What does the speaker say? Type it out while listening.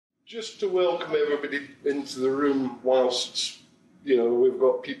just to welcome everybody into the room whilst, we've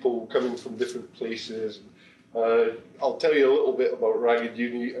got people coming from different places. I'll tell you a little bit about Ragged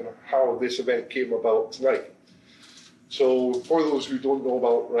Uni and how this event came about tonight. So for those who don't know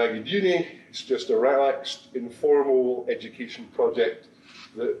about Ragged Uni, it's just a relaxed, informal education project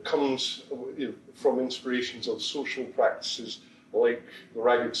that comes from inspirations of social practices like the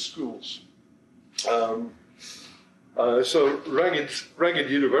Ragged Schools. So Ragged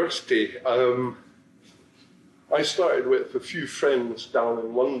University, I started with a few friends down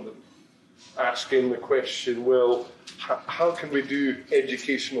in London asking the question, well, how can we do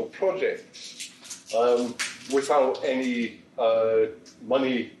educational projects without any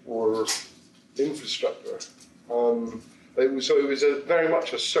money or infrastructure? It was very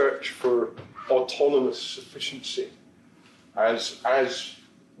much a search for autonomous sufficiency, as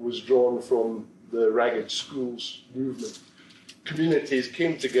was drawn from the Ragged Schools movement. Communities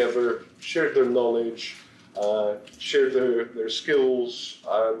came together, shared their knowledge, shared their skills,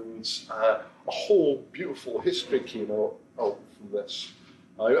 and a whole beautiful history came out from this.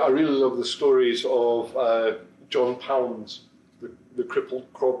 I really love the stories of John Pounds, the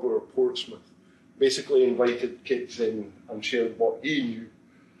crippled cobbler of Portsmouth. Basically invited kids in and shared what he knew,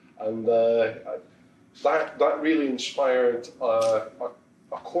 and that really inspired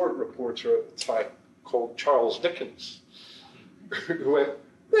a court reporter at the time called Charles Dickens, who went,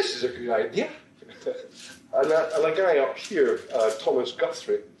 "This is a good idea." and a guy up here, Thomas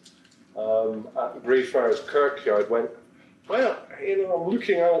Guthrie, at the Greyfriars Kirkyard, went, "Well, I'm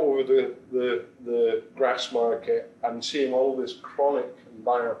looking out over the grass market and seeing all this chronic and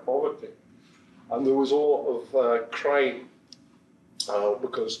dire poverty. And there was a lot of crime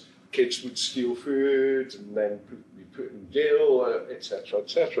because kids would steal food and then be put in jail, etc.,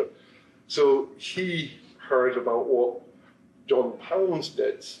 etc. So he heard about what John Pounds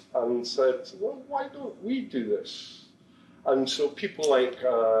did and said, well, why don't we do this? And so people like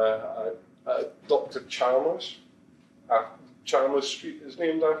Dr. Chalmers, Chalmers Street is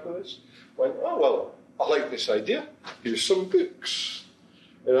named after this, went, oh, well, I like this idea. Here's some books.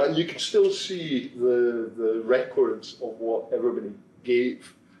 And you can still see the records of what everybody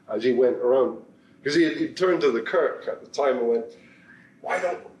gave as he went around. Because he turned to the Kirk at the time and went, why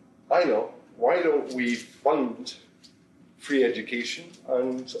don't we fund free education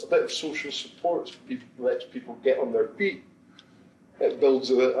and a bit of social support so people, lets people get on their feet. It builds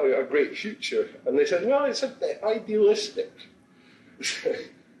a great future. And they said, well, it's a bit idealistic.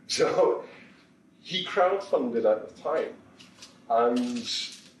 So he crowdfunded at the time. And,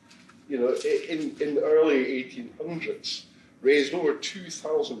 in the early 1800s, raised over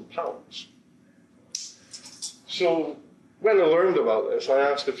 £2,000. So when I learned about this, I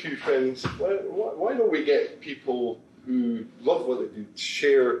asked a few friends, why don't we get people who love what they do to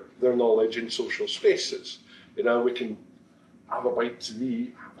share their knowledge in social spaces? We can have a bite to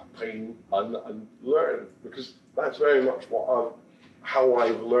eat, have a pint, and learn, because that's very much how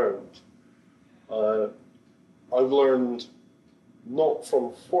I've learned. I've learned not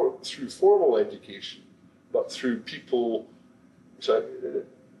through formal education, but through people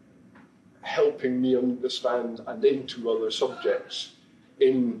helping me understand and into other subjects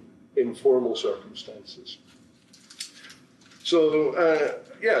in informal circumstances. So,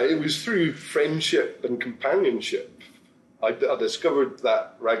 it was through friendship and companionship I discovered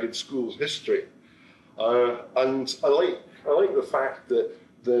that Ragged Schools history. And I like the fact that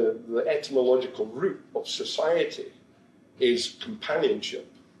the etymological root of society is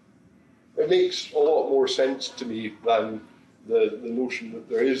companionship. It makes a lot more sense to me than the notion that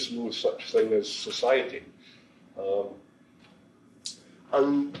there is no such thing as society.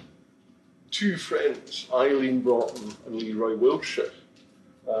 And two friends, Eileen Broughton and Leroy Wiltshire,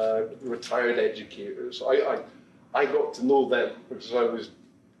 retired educators. I got to know them because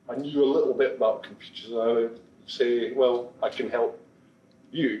I knew a little bit about computers, and I would say, well, I can help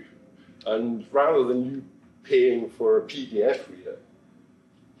you. And rather than you paying for a PDF reader,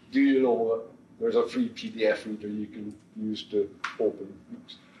 do you know that there's a free PDF reader you can use to open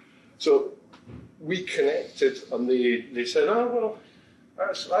books? So we connected, and they said, oh, well,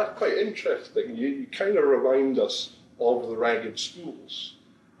 that's quite interesting. You kind of remind us of the Ragged Schools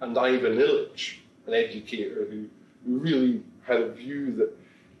and Ivan Illich, an educator who really had a view that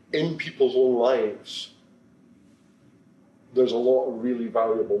in people's own lives, there's a lot of really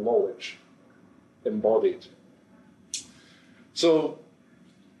valuable knowledge embodied. So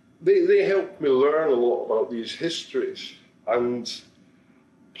they helped me learn a lot about these histories, and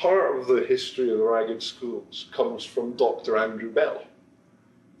part of the history of the Ragged Schools comes from Dr. Andrew Bell.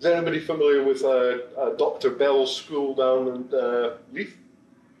 Is anybody familiar with Dr. Bell's school down in Leith?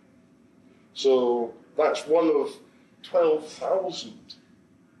 So that's one of 12,000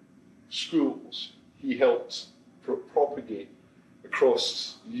 schools he helped propagate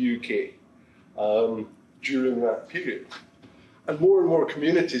across the UK during that period. And more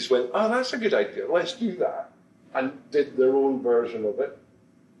communities went, oh, that's a good idea, let's do that, and did their own version of it.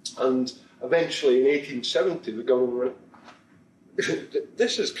 And eventually in 1870, the government went,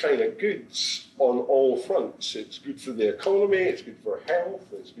 this is kind of good on all fronts. It's good for the economy, it's good for health,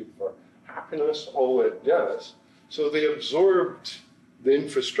 it's good for happiness, all that jazz. So they absorbed the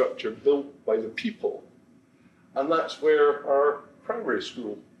infrastructure built by the people, and that's where our primary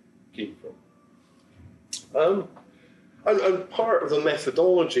school came from. And part of the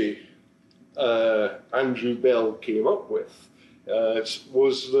methodology Andrew Bell came up with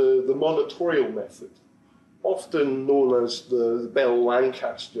was the monitorial method, often known as the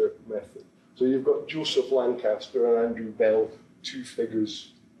Bell-Lancaster method. So you've got Joseph Lancaster and Andrew Bell, two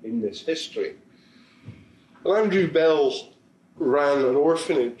figures in this history. And Andrew Bell ran an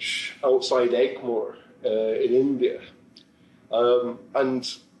orphanage outside Egmore in India,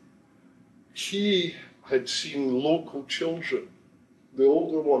 and he had seen local children. The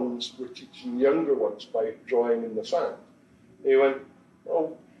older ones were teaching younger ones by drawing in the sand. He went,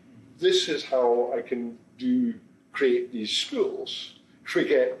 oh, this is how I can create these schools. We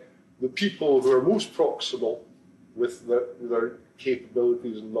get the people who are most proximal with their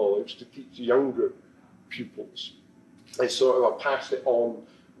capabilities and knowledge to teach younger pupils. It's sort of a pass it on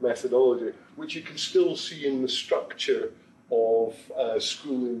methodology, which you can still see in the structure of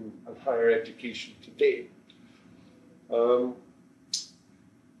schooling and higher education today.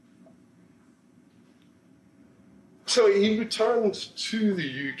 So he returned to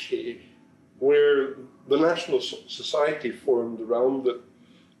the UK, where the National Society formed around it,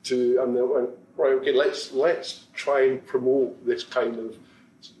 and they went, right, okay, let's try and promote this kind of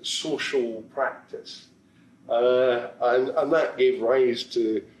social practice. And that gave rise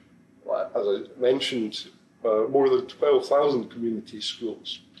to, as I mentioned, more than 12,000 community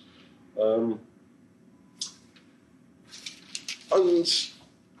schools. And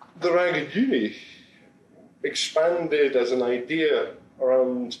the Ragged Uni expanded as an idea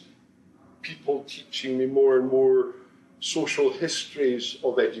around people teaching me more and more social histories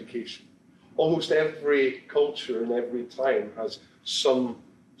of education. Almost every culture and every time has some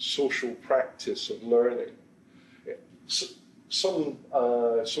social practice of learning. Some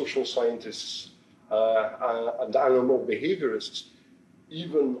social scientists and animal behaviorists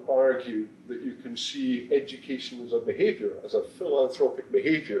even argue that you can see education as a behavior, as a philanthropic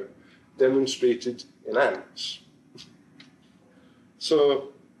behavior, demonstrated in ants.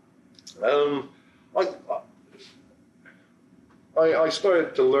 So I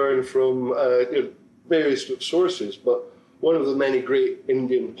started to learn from various sources, but one of the many great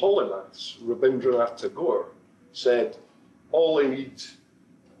Indian polymaths, Rabindranath Tagore, said, all I need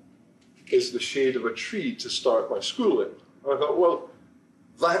is the shade of a tree to start my schooling. And I thought, well,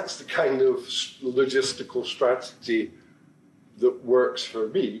 that's the kind of logistical strategy that works for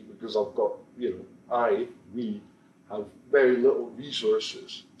me, because I've got, we have very little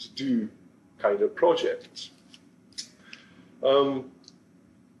resources to do kind of projects. And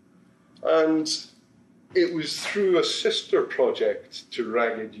it was through a sister project to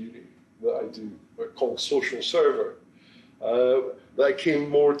Ragged Uni that I do, called Social Server, that I came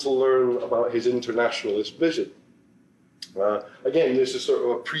more to learn about his internationalist vision. Again, this is sort of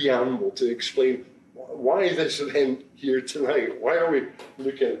a preamble to explain why this event here tonight. Why are we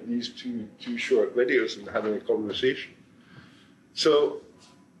looking at these two short videos and having a conversation? So,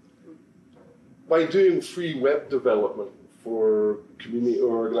 by doing free web development for community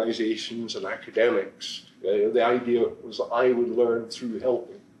organizations and academics, the idea was that I would learn through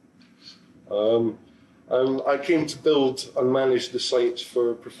helping. And I came to build and manage the sites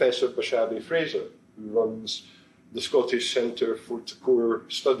for Professor Bashabi Fraser, who runs the Scottish Centre for Tagore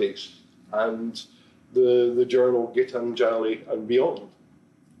Studies and the journal Gitanjali and Beyond.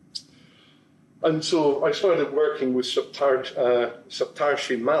 And so I started working with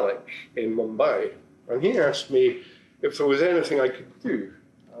Saptarshi Malik in Mumbai, and he asked me if there was anything I could do.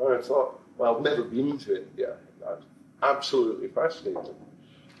 And I thought, well, I've never been to India. That's absolutely fascinating.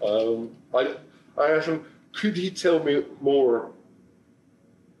 I asked him, could he tell me more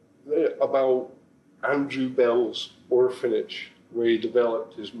about Andrew Bell's orphanage, where he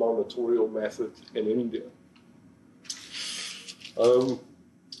developed his monitorial method in India? And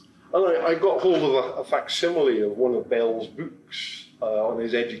I got hold of a facsimile of one of Bell's books on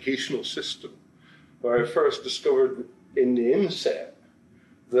his educational system, where I first discovered in the inset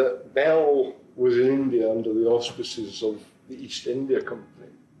that Bell was in India under the auspices of the East India Company.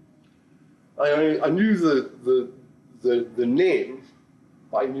 I knew the name,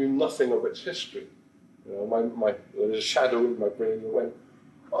 but I knew nothing of its history. You know, there was a shadow in my brain that went,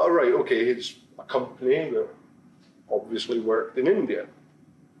 all right, okay, it's a company that obviously worked in India.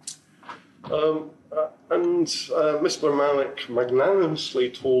 And Mr. Malik magnanimously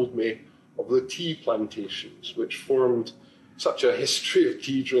told me of the tea plantations, which formed such a history of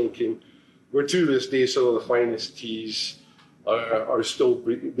tea drinking, where to this day some of the finest teas are still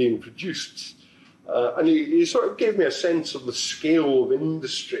being produced. And he sort of gave me a sense of the scale of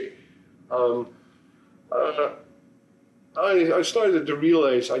industry. I started to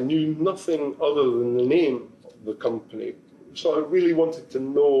realize I knew nothing other than the name of the company. So I really wanted to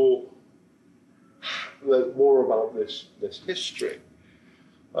know more about this history.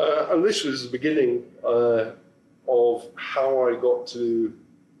 And this was the beginning of how I got to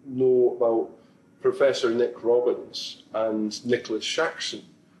know about Professor Nick Robins and Nicholas Shaxson,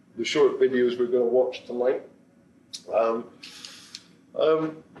 the short videos we're going to watch tonight.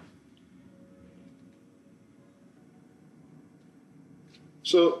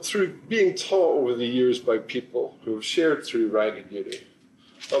 So through being taught over the years by people who have shared through Ragged Beauty,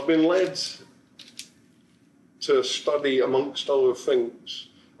 I've been led to study, amongst other things,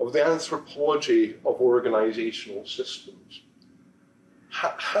 of the anthropology of organizational systems.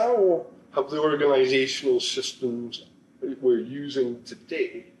 How have the organizational systems we're using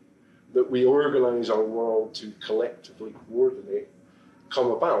today, that we organize our world to collectively coordinate, come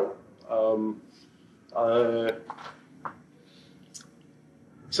about?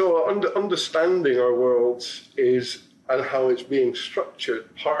 So understanding our world and how it's being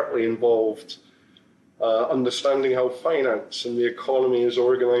structured partly involved understanding how finance and the economy is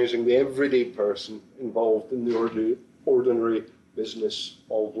organizing the everyday person involved in the ordinary business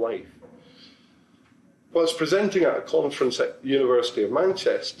of life. Whilst presenting at a conference at the University of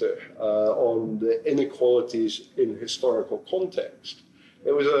Manchester on the inequalities in historical context,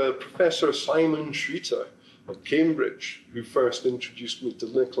 it was Professor Simon Schreiter of Cambridge who first introduced me to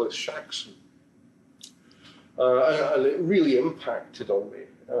Nicholas Shaxson. And it really impacted on me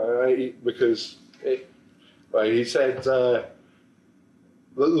because he said that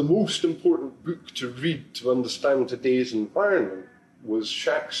the most important book to read to understand today's environment was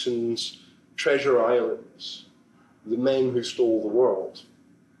Shaxson's Treasure Islands, The Men Who Stole the World.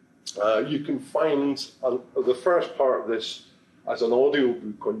 You can find the first part of this as an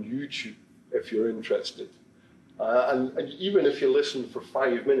audiobook on YouTube if you're interested. And even if you listen for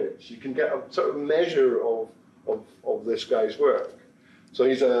 5 minutes, you can get a sort of measure of this guy's work. So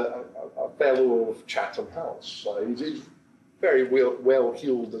he's a fellow of Chatham House. He's very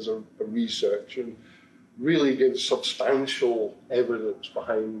well-heeled as a researcher and really gives substantial evidence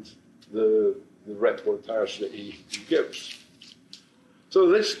behind the reportage that he gives. So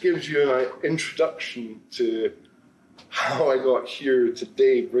this gives you an introduction to how I got here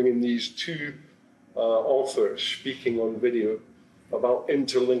today, bringing these two authors speaking on video about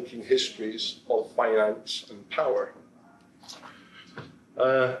interlinking histories of finance and power.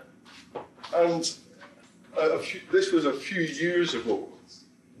 This was a few years ago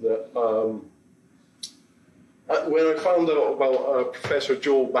that when I found out about Professor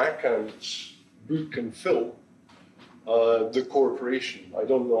Joel Backhand's book and film, The Corporation. I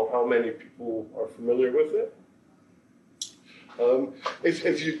don't know how many people are familiar with it.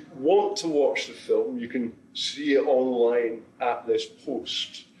 If you want to watch the film, you can see it online at this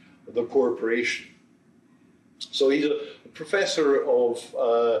post, The Corporation. So he's a professor of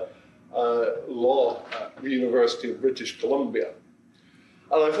law at the University of British Columbia.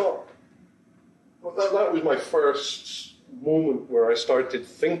 And I thought, well, that was my first moment where I started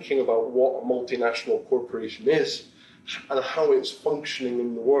thinking about what a multinational corporation is and how it's functioning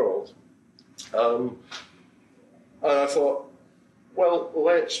in the world. And I thought, well,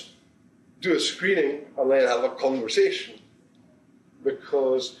 let's do a screening and then have a conversation,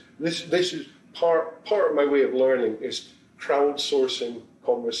 because this is part of my way of learning is crowdsourcing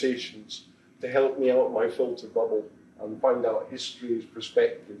conversations to help me out my filter bubble and find out histories,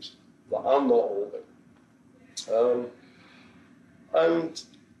 perspectives that I'm not holding. And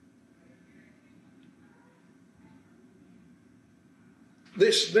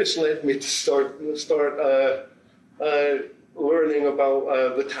this led me to start learning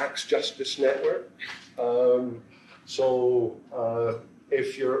about the Tax Justice Network.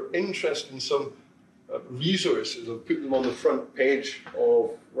 If you're interested in some resources, I've put them on the front page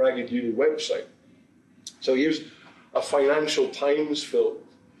of Ragged Uni website. So here's a Financial Times film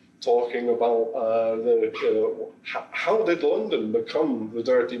talking about how did London become the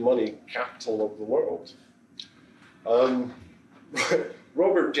dirty money capital of the world.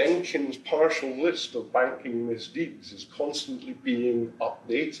 Robert Jenkins' partial list of banking misdeeds is constantly being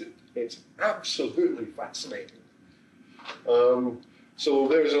updated. It's absolutely fascinating. So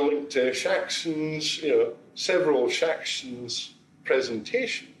there's a link to Shaxson's, several Shaxson's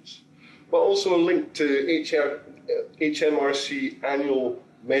presentations, but also a link to HMRC annual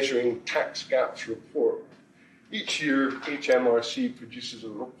measuring tax gaps report. Each year, HMRC produces a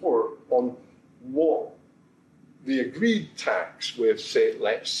report on what the agreed tax with,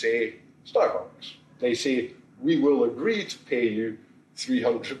 let's say, Starbucks. They say, we will agree to pay you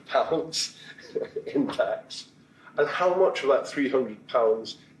 £300 in tax. And how much of that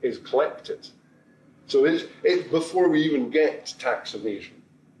 £300 is collected? So it's before we even get to tax evasion.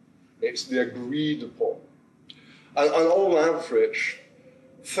 It's the agreed upon. And on average,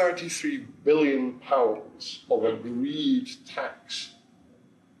 £33 billion of agreed tax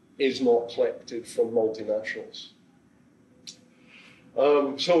is not collected from multinationals.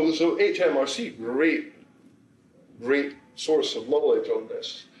 So HMRC, great source of knowledge on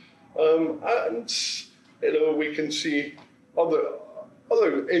this. And we can see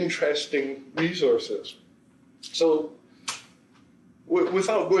other interesting resources. So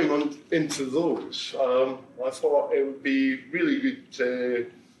without going on into those, I thought it would be really good to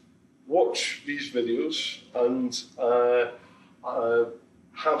watch these videos and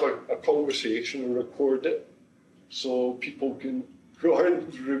have a conversation and record it, so people who aren't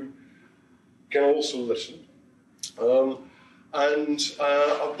in the room can also listen. And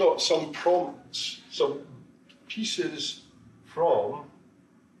I've got some prompts, some pieces from.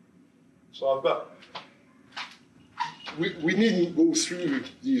 So I've got. We needn't go through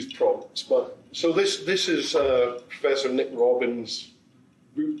these prompts, but so this is Professor Nick Robins'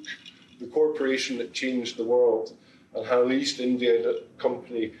 book, "The Corporation That Changed the World," and how the East India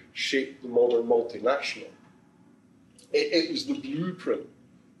Company shaped the modern multinational. It was the blueprint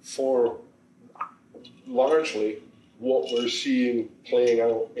for largely what we're seeing playing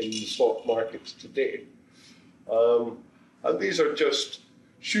out in the stock markets today. And these are just,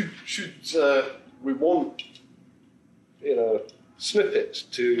 should we want snippets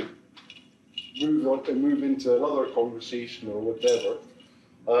to move into another conversation or whatever,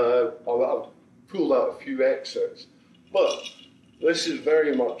 I've pulled out a few excerpts. But this is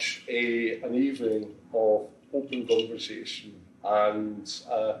very much an evening of open conversation and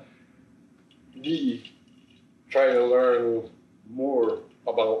me trying to learn more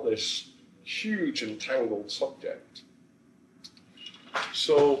about this huge and tangled subject.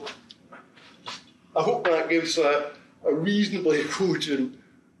 So I hope that gives a reasonably cogent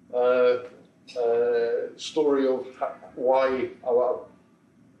story of why I've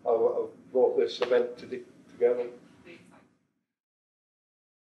brought this event together.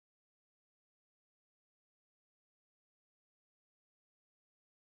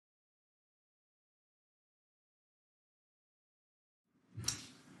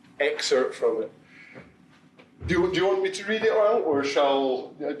 Excerpt from it. Do you want me to read it out, or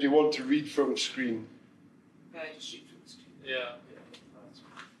do you want to read from screen? Yeah, just read from the screen. Yeah.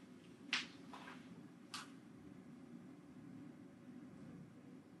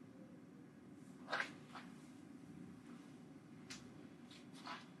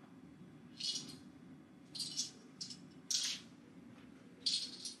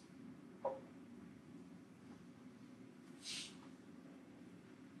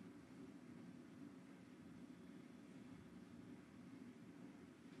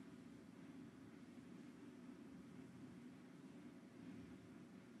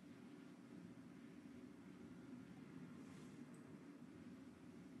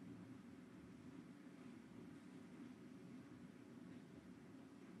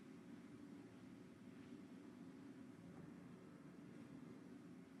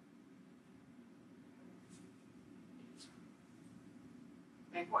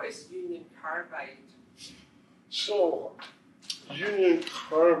 And what is Union Carbide? So, Union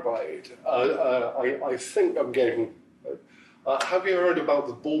Carbide, I think I'm getting. Have you heard about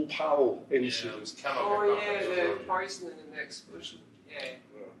the Bhopal incident? The poisoning and the explosion. Yeah.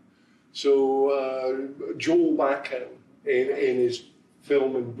 So, Joel Bakan, in his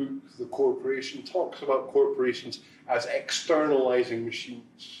film and book, The Corporation, talks about corporations as externalizing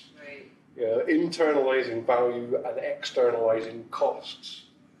machines. Right. Internalizing value and externalizing costs.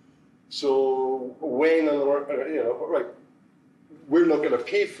 So when we're not going to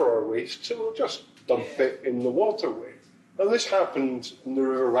pay for our waste, so we'll just dump it in the waterway. Now this happened in the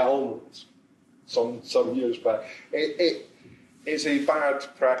River Almond some years back. It's a bad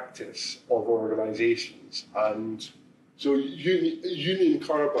practice of organisations, and so Union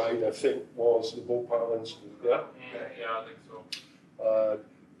Carbide, I think, was the Bhopal incident. Yeah. Yeah, I think a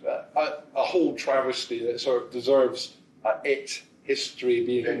whole travesty that sort of deserves its history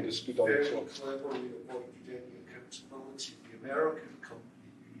being understood on its own. Very cleverly avoided any accountability of the American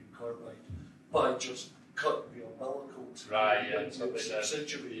company, Union Carbide, by just cutting the umbilical to the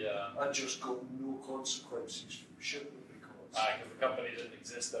subsidiary and just got no consequences from shipment records. Because the company didn't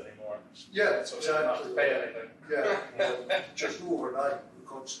exist anymore. Yeah, so exactly. Not to pay anything. Yeah, just overnight, the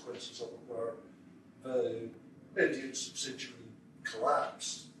consequences of it were the Indian subsidiary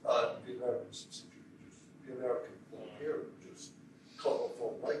collapsed and the American subsidiary, the American parent just cut off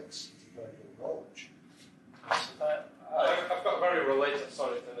all links to provide no knowledge. I've got a very relatable,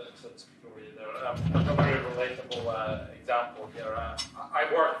 sorry to go with you there. I've got a very relatable example here. I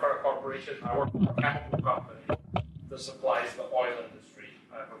work for a corporation, I work for a chemical company that supplies the oil industry.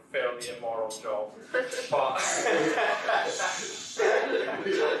 I have a fairly immoral job,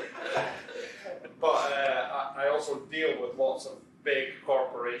 but I also deal with lots of big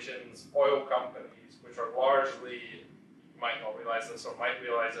corporations, oil companies, which are largely, you might not realize this or might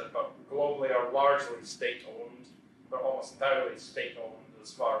realize it, but globally are largely state-owned. They're almost entirely state-owned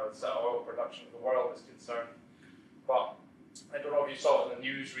as far as oil production in the world is concerned. But I don't know if you saw it in the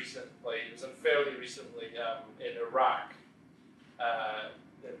news recently, it was fairly recently in Iraq.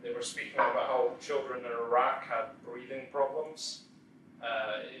 They were speaking about how children in Iraq had breathing problems.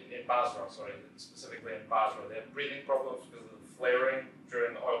 In Basra, specifically in Basra. They had breathing problems because of the flaring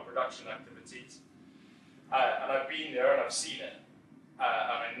during the oil production activities. And I've been there and I've seen it. And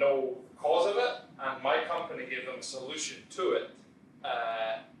I know the cause of it, and my company gave them a solution to it,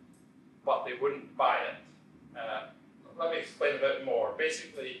 but they wouldn't buy it. Let me explain a bit more.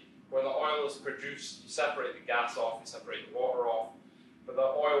 Basically, when the oil is produced, you separate the gas off, you separate the water off, but the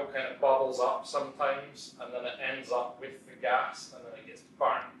oil kind of bubbles up sometimes, and then it ends up with the gas, and then it gets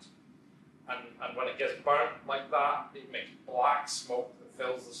burnt. And when it gets burnt like that, it makes black smoke that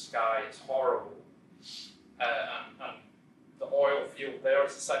fills the sky. It's horrible. And the oil field there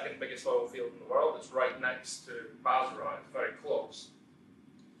is the second biggest oil field in the world. It's right next to Basra. It's very close.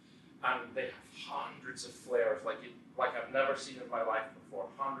 And they have hundreds of flares, like I've never seen in my life before.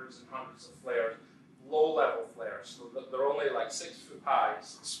 Hundreds and hundreds of flares, low-level flares. So they're only like 6 foot high.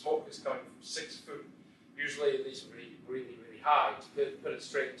 So the smoke is coming from 6 foot, usually at least really, really, really high to put it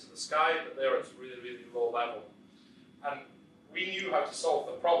straight into the sky, but there it's really, really low level. And we knew how to solve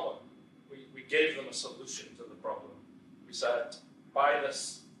the problem. We gave them a solution to the problem. We said, buy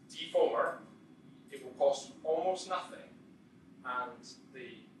this defoamer, it will cost almost nothing, and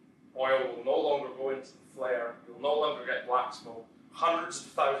the oil will no longer go into the flare, you'll no longer get black smoke, hundreds of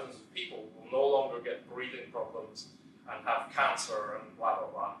thousands of people will no longer get breathing problems and have cancer and blah, blah,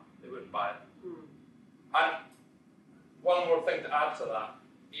 blah. They wouldn't buy it. And one more thing to add to that,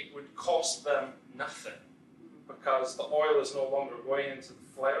 it would cost them nothing, because the oil is no longer going into the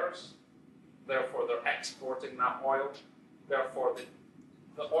flares, therefore they're exporting that oil. Therefore,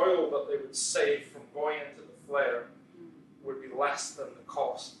 the oil that they would save from going into the flare would be less than the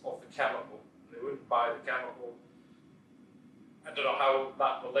cost of the chemical. They wouldn't buy the chemical. I don't know how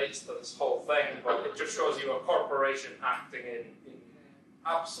that relates to this whole thing, but it just shows you a corporation acting in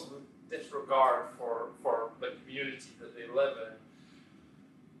absolute disregard for the community that they live in.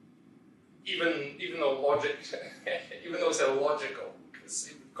 Even though it's illogical, because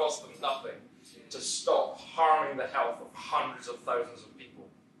it would cost them nothing to stop harming the health of hundreds of thousands of people.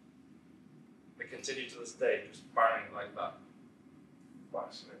 They continue to this day just burning like that.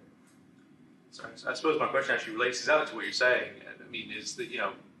 Fascinating. So I suppose my question actually relates exactly to what you're saying. I mean, is that,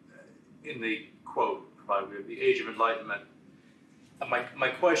 in the quote provided, the Age of Enlightenment, and my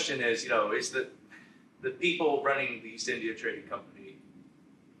question is, is that the people running the East India Trading Company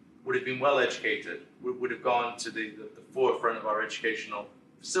would have been well educated, would have gone to the forefront of our educational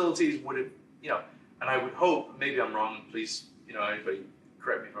facilities, would have, and I would hope, maybe I'm wrong, please, anybody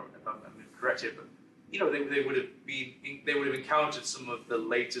correct me if I'm incorrect here, but, they would have encountered some of the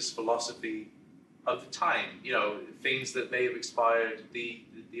latest philosophy of the time, things that may have inspired the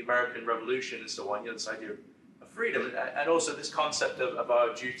American Revolution and so on, this idea of freedom, and also this concept of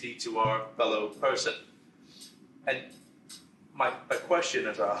our duty to our fellow person. And my question,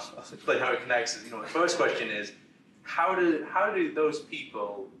 as I'll explain how it connects, is, the first question is, how do those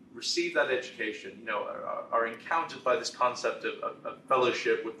people receive that education, are encountered by this concept of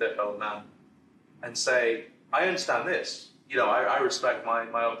fellowship with their fellow man, and say, I understand this, I respect my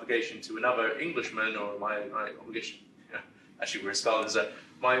obligation to another Englishman, or my obligation, actually we're scholars,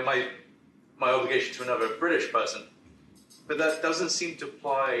 my obligation to another British person, but that doesn't seem to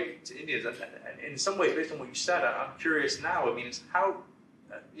apply to Indians. And in some ways, based on what you said, I'm curious now. I mean, it's how,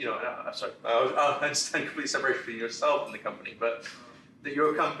 I'm sorry, I understand complete separation between yourself and the company, but that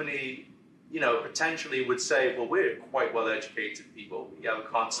your company, potentially would say, well, we're quite well-educated people. We have a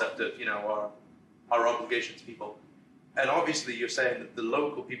concept of, our obligation to people. And obviously you're saying that the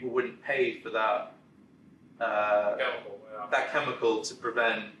local people wouldn't pay for that chemical to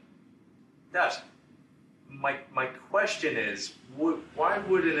prevent that. My question is, why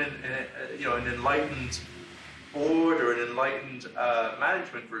would an enlightened board or an enlightened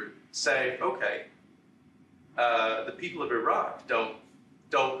management group say, okay, the people of Iraq don't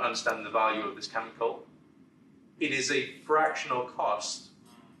understand the value of this chemical. It is a fractional cost.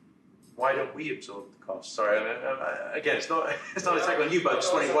 Why don't we absorb the cost? Sorry, again, it's not exactly on you, but I'm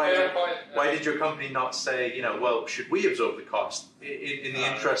just wondering why did your company not say, well, should we absorb the cost in the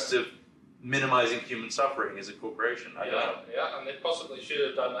interest of minimizing human suffering as a corporation? I don't know. Yeah, and they possibly should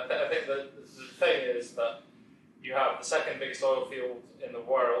have done. I think the thing is that you have the second biggest oil field in the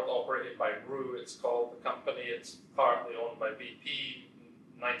world, operated by RU, it's called, the company. It's partly owned by BP,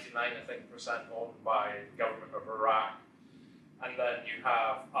 99, I think, % owned by the government of Iraq. And then you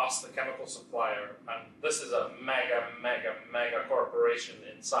have us, the chemical supplier, and this is a mega, mega, mega corporation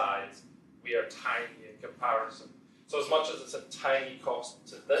in size. We are tiny in comparison. So as much as it's a tiny cost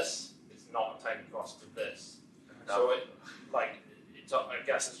to this, it's not a tiny cost to this. So I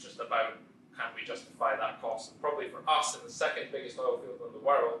guess it's just about, can we justify that cost? And probably for us, in the second biggest oil field in the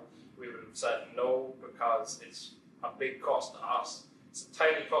world, we would have said no, because it's a big cost to us. It's a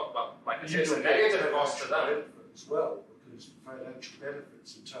tiny cost, but like I say, it's a negative cost to them. As well, because financial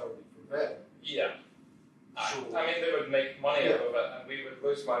benefits entirely for them. Yeah. Sure. I mean, they would make money out of it, and we would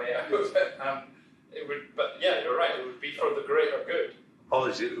lose money out of it. It would, but yeah, you're right. It would be for the greater good.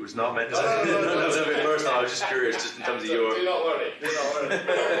 Apologies, it was not meant to sound personal. I was just curious, just in terms of your. Do not worry. Do not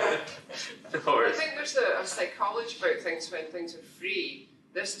worry. I think there's a psychology about things when things are free.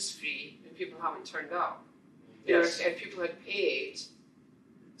 This is free, and people haven't turned up. Yes. If people had paid,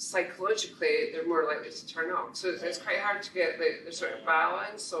 psychologically, they're more likely to turn up. So it's quite hard to get the sort of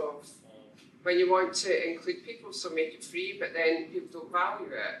balance of when you want to include people, so make it free, but then people don't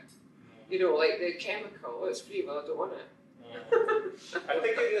value it. Like the chemical, it's free, well, I don't want it. I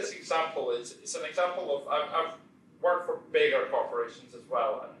think in this example, it's an example of, I've worked for bigger corporations as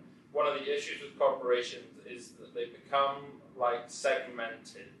well, and one of the issues with corporations is that they become like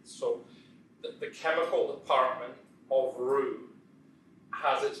segmented. So the chemical department of RU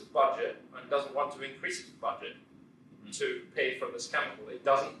has its budget and doesn't want to increase its budget to pay for this chemical. It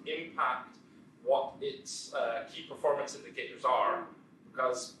doesn't impact what its key performance indicators are,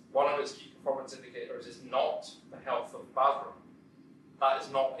 because one of its key performance indicators is not the health of Basra. That is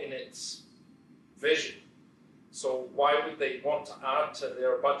not in its vision. So why would they want to add to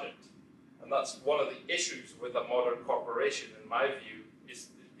their budget? And that's one of the issues with a modern corporation, in my view, is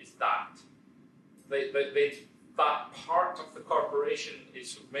that. That part of the corporation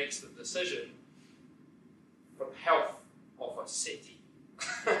is who makes the decision for the health of a city.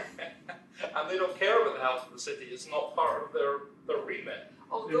 And they don't care about the health of the city. It's not part of their remit.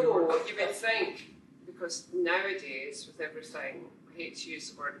 Although you would think, because nowadays with everything, I hate to use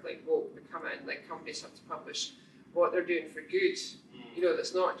the word like woke becoming, like companies have to publish what they're doing for good.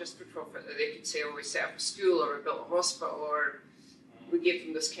 That's not just for profit, that they could say, oh, we set up a school, or we built a hospital, or we gave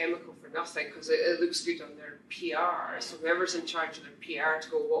them this chemical for nothing because it looks good on their PR. So whoever's in charge of their PR to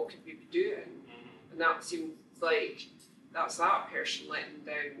go, what could we be doing? And that seems like that's that person letting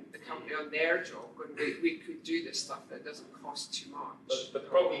down the company on their job, when we could do this stuff that doesn't cost too much. But the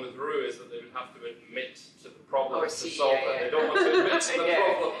problem with RU is that they would have to admit to the problem to it. solve it. They don't want to admit to the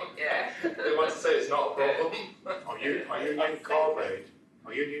problem. They want to say it's not a problem. Are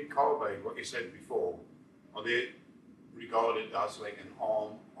Union Carbide, what you said before, are they regarded as like an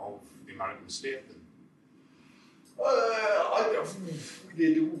arm of the American state then?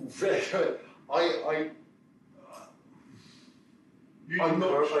 I'm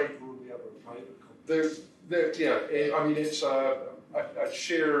not sure we have a private company. I mean, it's a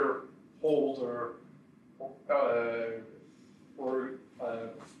shareholder or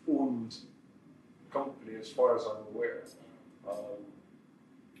owned company, as far as I'm aware.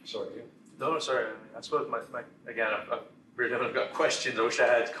 Sorry. No, sorry. I suppose again, I've really haven't got questions. I wish I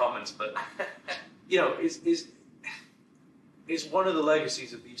had comments, but is one of the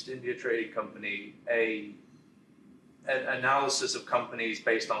legacies of the East India Trading Company an analysis of companies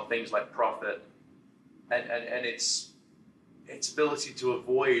based on things like profit and its ability to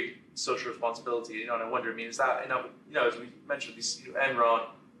avoid social responsibility? And I wonder, is that as we mentioned, these Enron,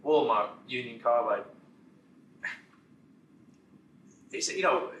 Walmart, Union Carbide. It's,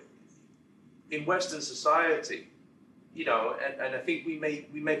 in Western society, and I think we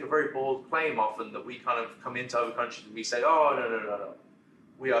make a very bold claim often that we kind of come into other countries and we say, oh, no.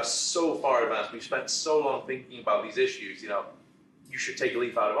 we are so far advanced, we've spent so long thinking about these issues, you should take a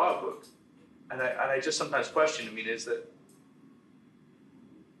leaf out of our book. And I just sometimes question, is that,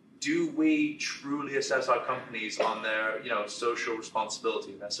 do we truly assess our companies on their, social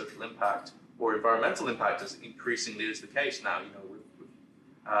responsibility, their social impact, or environmental impact, as increasingly is the case now,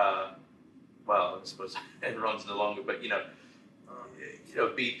 well, I suppose Enron's no longer, but,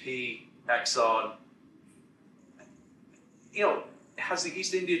 BP, Exxon, has the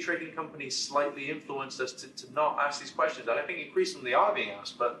East India Trading Company slightly influenced us to not ask these questions? And I think increasingly they are being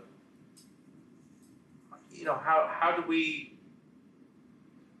asked, but, how do we,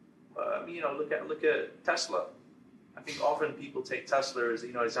 look at Tesla. I think often people take Tesla as,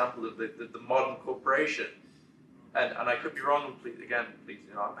 example of the modern corporation. And I could be wrong, please, I'm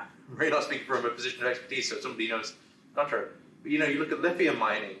really not speaking from a position of expertise, so somebody knows contrary. But, you look at lithium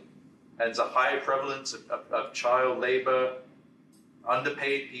mining, and there's a high prevalence of child labor,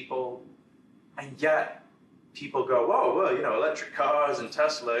 underpaid people, and yet people go, whoa, well, electric cars and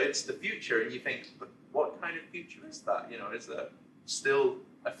Tesla, it's the future. And you think, but what kind of future is that? Is that still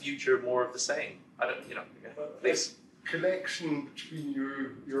a future more of the same? I don't, please. Connection between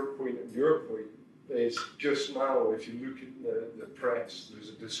your point and your point is just now, if you look at the press, there's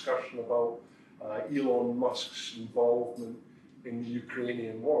a discussion about Elon Musk's involvement in the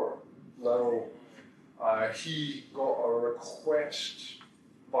Ukrainian war. Now, he got a request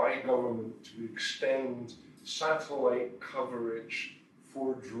by government to extend satellite coverage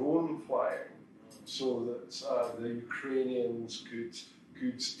for drone flying so that the Ukrainians could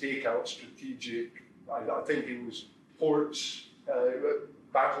take out strategic, I think it was ports,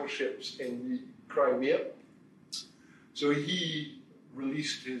 battleships in the Crimea. So he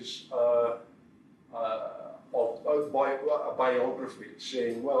released his biography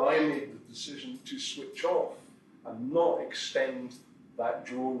saying, well, I made the decision to switch off and not extend that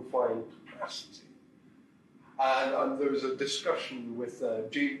drone flying capacity. And there was a discussion with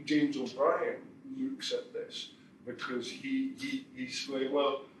James O'Brien looks at this because he's saying,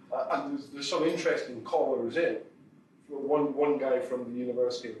 well, and there's some interesting callers in. One guy from the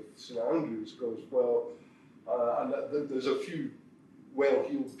University of St Andrews goes, well, and there's a few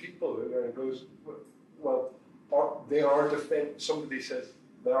well-heeled people there, and goes, well, they are defense. Somebody says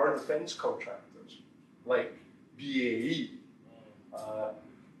they are defense contractors, like BAE.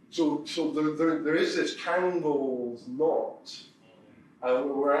 So there is this tangled knot.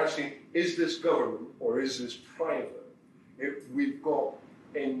 We're asking, is this government or is this private? We've got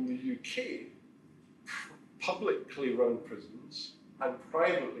in the UK publicly run prisons and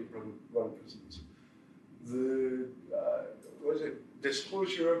privately run prisons. The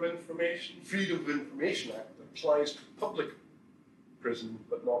Disclosure of Information, Freedom of Information Act applies to public prison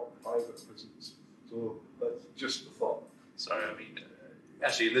but not private prisons. So that's just a thought. Sorry,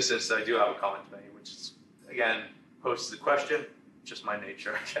 actually in this instance I do have a comment to make, which is, again, poses the question, just my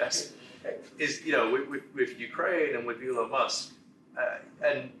nature, I guess, is, with Ukraine and with Elon Musk,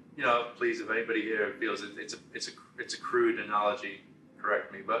 and, please, if anybody here feels it's a crude analogy,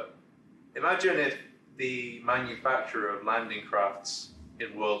 correct me, but imagine if the manufacturer of landing crafts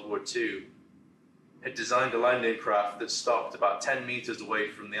in World War II had designed a landing craft that stopped about 10 meters away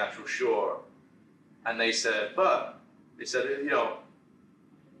from the actual shore, and they said, I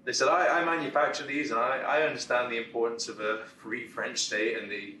manufacture these, and I understand the importance of a free French state and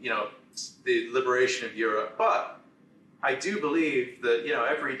the liberation of Europe, but I do believe that,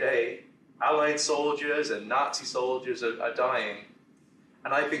 every day Allied soldiers and Nazi soldiers are dying,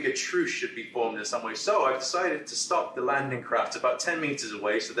 and I think a truce should be formed in some way. So I've decided to stop the landing craft about 10 meters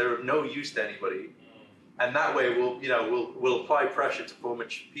away, so they're of no use to anybody, and that way we'll apply pressure to form a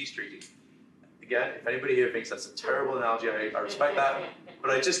peace treaty. Again, if anybody here thinks that's a terrible analogy, I respect that.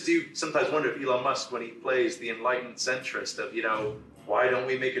 But I just do sometimes wonder if Elon Musk, when he plays the enlightened centrist of, why don't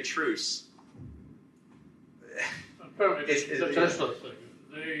we make a truce? Apparently, the Tesla thing,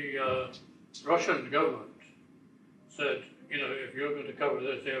 the Russian government said, if you're going to cover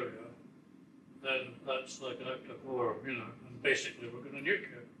this area, then that's like an act of war, and basically we're going to nuke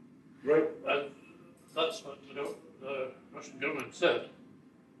you. Right. And that's what the Russian government said.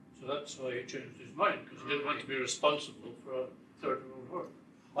 So that's why he changed his mind, because he didn't want to be responsible for a Third World War.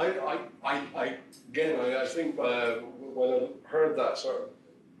 I think when I heard that sort of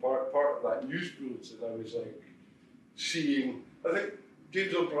part of that news bulletin, I was like I think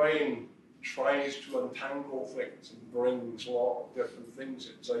James O'Brien tries to untangle things and brings a lot of different things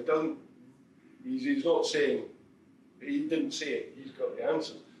in. So he's not saying, he didn't say it, he's got the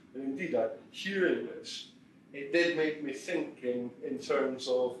answers. And indeed, hearing this, it did make me think in terms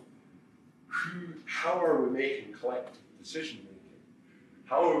of how are we making collective decision making?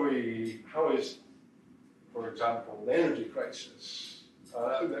 how is, for example, the energy crisis,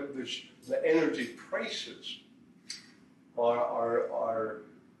 the energy prices are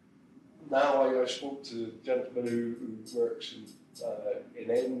now. I spoke to a gentleman who works in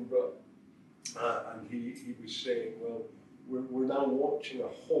Edinburgh, and he was saying, well, we're now watching a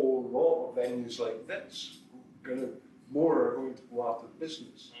whole lot of venues like this. More are going to go out of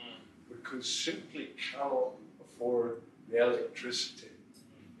business because simply cannot afford the electricity,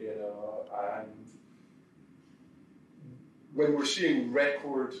 and when we're seeing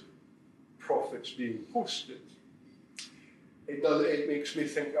record profits being posted, it makes me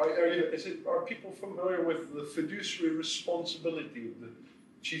think, are people familiar with the fiduciary responsibility of the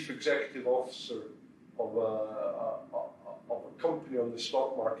chief executive officer of a company on the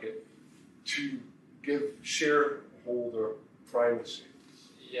stock market to give shareholder primacy?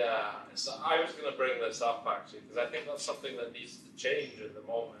 Yeah, so I was going to bring this up actually, because I think that's something that needs to change at the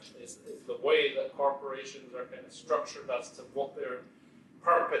moment, is the way that corporations are kind of structured as to what their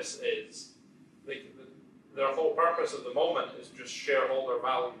purpose is. Their whole purpose at the moment is just shareholder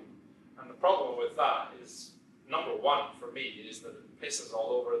value. And the problem with that is, number one for me, is that it pisses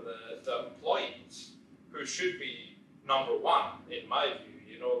all over the employees, who should be number one, in my view.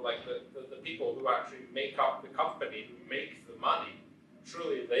 Like the people who actually make up the company, who make the money.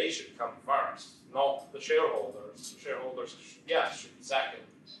 Truly, they should come first, not the shareholders. The shareholders, yes, should be second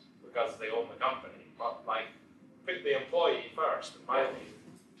because they own the company, but put the employee first, in my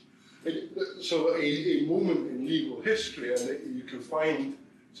view. So a moment in legal history, and you can find.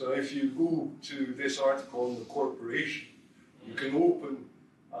 So if you go to this article on the corporation, you can open.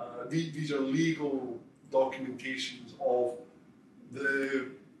 These are legal documentations of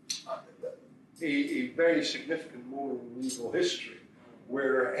a very significant moment in legal history,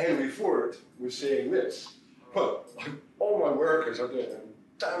 where Henry Ford was saying this: well, all my workers are doing a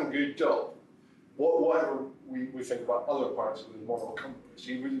damn good job. Whatever we think about other parts of the model companies,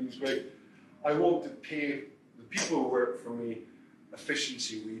 he was great. I want to pay the people who work for me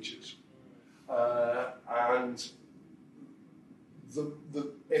efficiency wages, and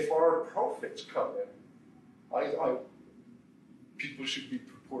if our profits come in, people should be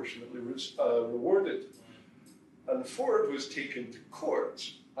proportionately rewarded. And Ford was taken to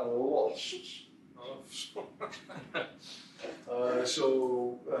court and lost.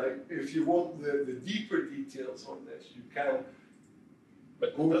 So if you want the deeper details on this, you can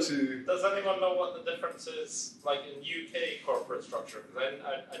go to... Does anyone know what the difference is, in UK corporate structure? Because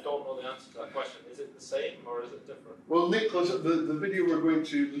I don't know the answer to that question. Is it the same or is it different? Well, Nicholas, the video we're going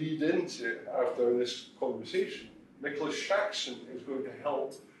to lead into after this conversation, Nicholas Shaxson is going to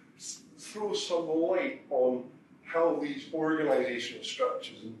help throw some light on how these organisational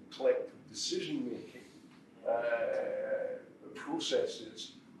structures and collective decision-making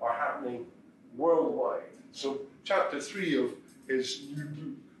processes are happening worldwide. So chapter 3 of his new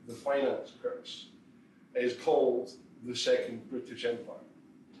book, The Finance Curse, is called The Second British Empire.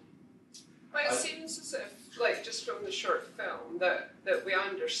 Well, it seems as if, just from the short film, that we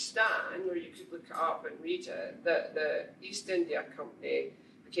understand, or you could look it up and read it, that the East India Company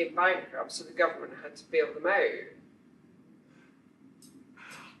became bankrupt, so the government had to bail them out.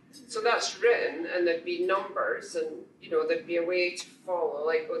 So that's written, and there'd be numbers, and there'd be a way to follow.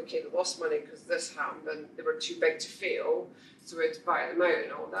 Okay, they lost money because this happened, and they were too big to fail, so we had to buy them out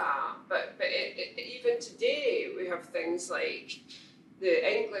and all that. But even today, we have things like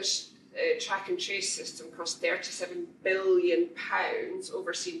the English track and trace system cost £37 billion,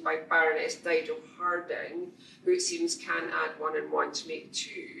 overseen by Baroness Dido Harding, who it seems can add 1 and 1 to make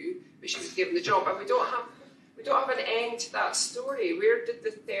 2, but she was given the job, and we don't have an end to that story. Where did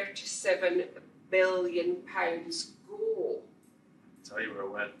the £37 billion go? Tell you where it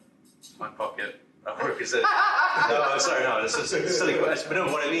went. My pocket. Is it? No, I'm sorry. No, it's a silly question. But no,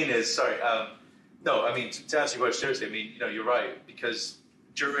 what I mean is, sorry. No, I mean to answer your question seriously. I mean, you're right, because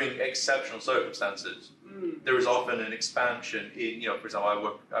during exceptional circumstances, there is often an expansion in. For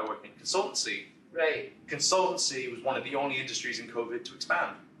example, I work in consultancy. Right. Consultancy was one of the only industries in COVID to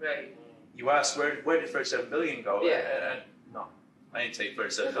expand. Right. You asked where did 37 billion go? Yeah. And no, I didn't take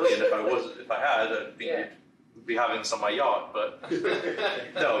 37 billion. If I had, I'd be having this on my yacht. But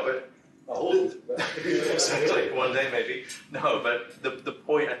no, but exactly one day maybe. No, but the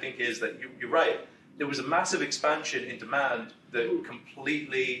point I think is that you're right. There was a massive expansion in demand that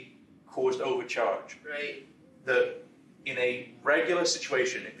completely caused overcharge. Right. That in a regular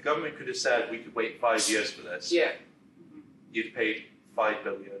situation, if the government could have said we could wait 5 years for this, you'd paid $5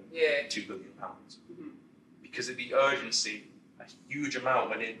 billion, £2 billion pounds. Because of the urgency, a huge amount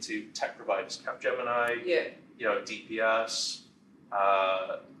went into tech providers, Capgemini, DPS,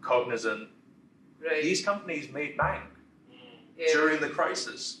 Cognizant. Right. These companies made bank Yeah. during the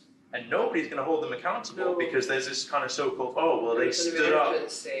crisis, and nobody's going to hold them accountable No. because there's this kind of so-called, oh, well, There they was an stood up.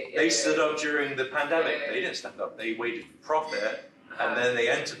 emergency. They Yeah. stood up during the pandemic. Yeah. They didn't stand up. They waited for profit, and then they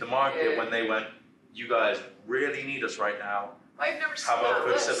entered the market Yeah. when they went, you guys really need us right now. I've never seen How about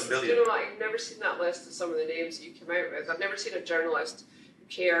that 37 list. billion? Do you know what? I've never seen that list of some of the names that you came out with. I've never seen a journalist who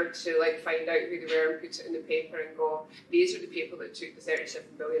cared to like find out who they were and put it in the paper and go, these are the people that took the 37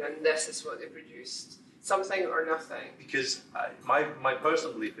 billion and this is what they produced. Something or nothing. Because my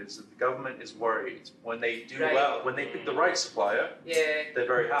personal belief is that the government is worried when they do Right. well, when they pick the right supplier, Yeah, they're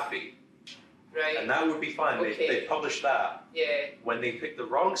very happy. right. And that would be fine. Okay. They publish that. Yeah, When they pick the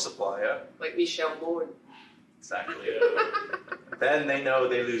wrong supplier, like Michelle Moan. exactly, then they know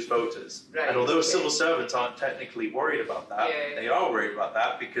they lose voters. Right, And although okay. civil servants aren't technically worried about that, Yeah. they are worried about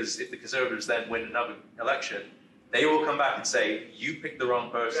that because if the Conservatives then win another election, they will come back and say, you picked the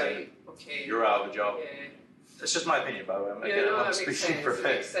wrong person, Right, okay. you're out of a job. Yeah. That's just my opinion, by the way. Yeah, Again, no, I'm not that makes speaking sense. for It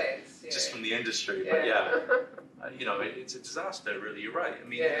makes sense. Yeah. just from the industry, yeah. but yeah. You know, it's a disaster, really. You're right. I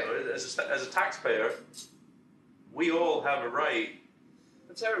mean, Yeah. you know, as a taxpayer, we all have a right.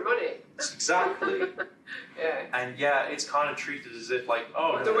 It's our money. Exactly. Yeah. And yeah, it's kind of treated as if like,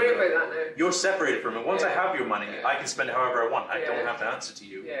 oh, no, Don't no, worry no. about that now. You're separated from it. Once I Yeah. have your money, Yeah. I can spend it however I want. I Yeah. don't have to answer to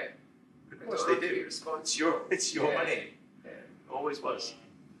you. Yeah. Of I course don't they have to be do. responsible. It's your Yeah. money. Yeah. Always was.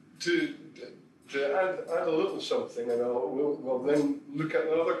 To add a little something, and we'll then look at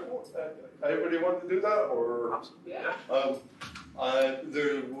another quote. Anybody want to do that, or? Yeah.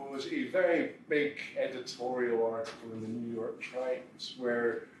 There was a very big editorial article in the New York Times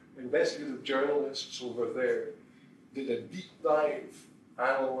where investigative journalists over there did a deep dive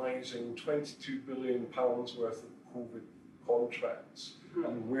analysing £22 billion worth of COVID contracts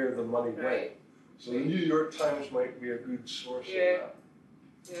and where the money went. Right. So the New York Times might be a good source Yeah. of that.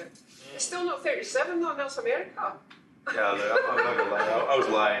 Yeah. It's still not 37 though, that's America. Yeah, I'm not gonna lie. I was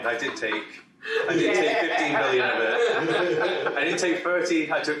lying. I did take 15 billion of it. I didn't take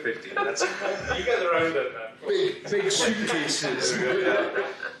 30. I took 15. That's You get around it, man. Big suitcases. yeah.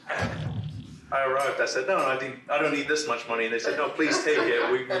 I arrived. I said, no, I don't need this much money. And they said, no, please take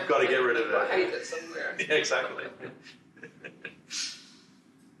it. We've got to get rid of Hide it. it somewhere. Yeah, exactly.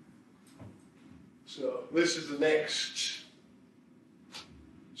 So this is the next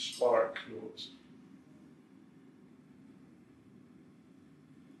spark notes.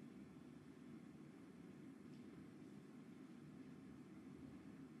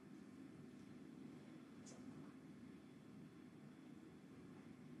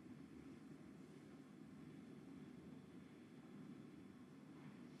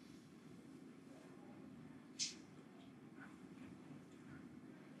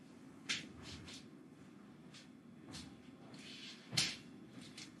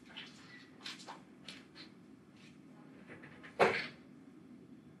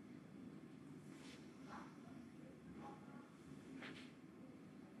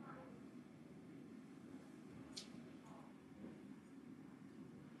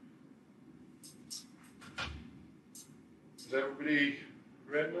 Has everybody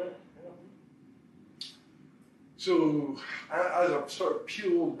read that? Yeah. So, as I've sort of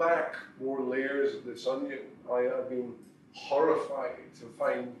peeled back more layers of this onion, I've been horrified to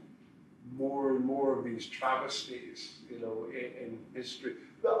find more and more of these travesties, in history.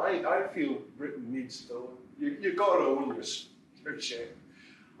 But I feel Britain needs to. You've got to own your shit.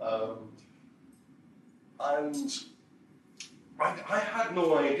 And I had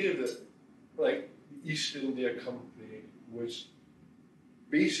no idea that, like, the East India Company was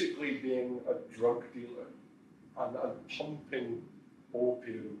basically being a drug dealer and pumping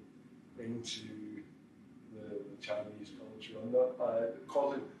opium into the Chinese culture and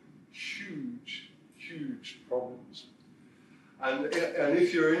causing huge problems. And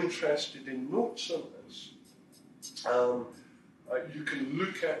if you're interested in notes on this, you can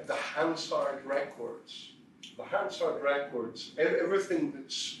look at the Hansard records. The Hansard records, everything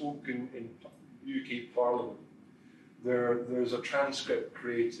that's spoken in UK Parliament, there's a transcript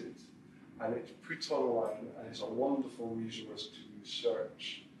created and it's put online, and it's a wonderful resource to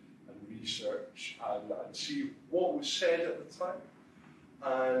search and research and see what was said at the time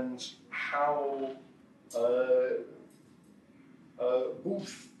and how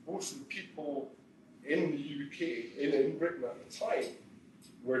both the people in the UK, in Britain at the time,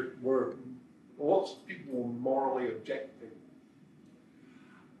 were lots of people were morally objecting.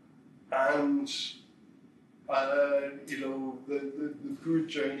 And the poor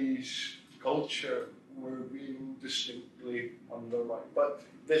Chinese culture were being distinctly undermined. But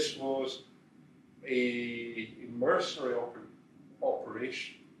this was a mercenary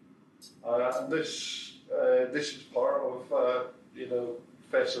operation. And this is part of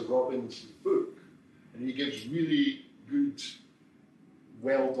Professor Robins' book, and he gives really good,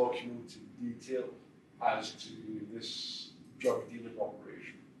 well-documented detail as to this drug dealing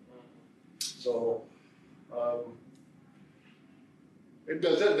operation. So,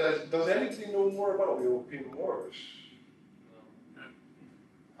 does anybody know more about the Opium Wars?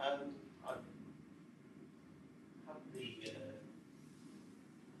 I have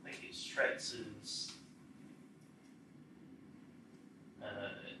I think it's Shaxson's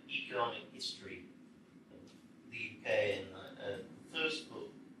economic history of the UK, and the first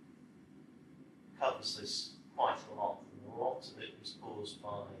book covers this quite a lot, and a lot of it was caused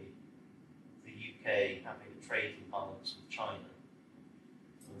by the UK having a trade imbalance with China,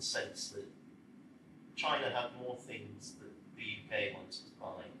 in the sense that China had more things that the UK wanted to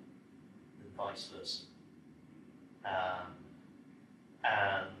buy than vice versa.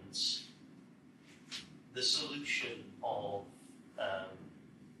 And the solution of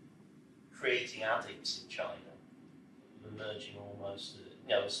creating addicts in China, emerging almost,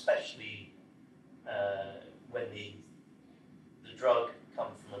 especially when the drug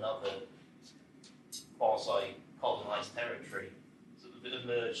come from another quasi-colonized territory, sort of it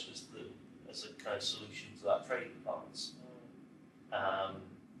emerged as a kind of solution to that trade imbalance. And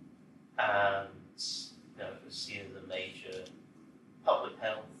it was seen as a major public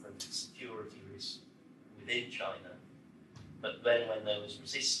health and security risk within China. But then when there was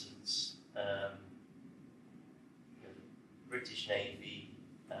resistance, the British Navy...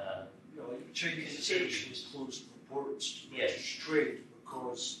 Chinese essentially closed the ports to British trade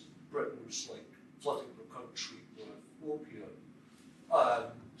because Britain was flooding the country with opium.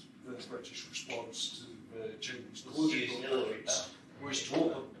 And the British response to the Chinese closing the ports was to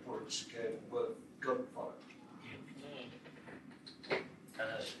open the ports again with gunfire.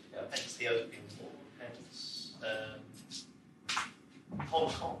 Hence the Opium War, hence Hong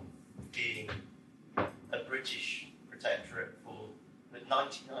Kong being a British protectorate for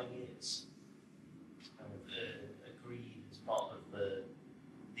 99 years, agreed as part of the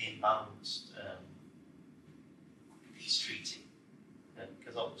imbalanced peace treaty,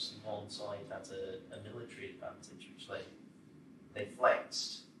 because obviously one side had a military advantage which they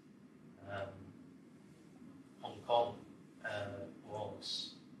flexed. Hong Kong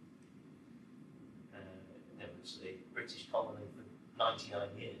was a British colony for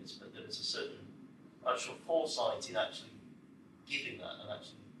 99 years, but there was a certain actual foresight in actually giving that, and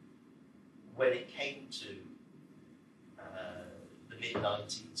actually when it came to the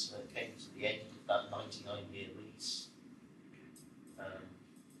mid-90s, when it came to the end of that 99-year lease,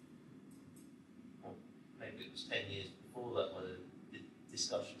 or maybe it was 10 years before that, where the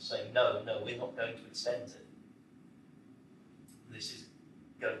discussion was saying, no, we're not going to extend it. This is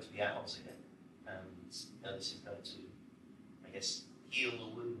going to be ours again, and this is going to, I guess, heal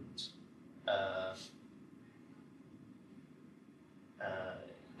the wound.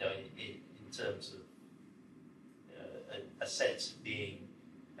 In terms of a sense of being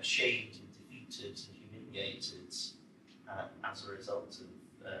ashamed and defeated and humiliated as a result of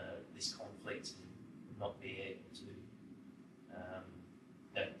this conflict and not being able to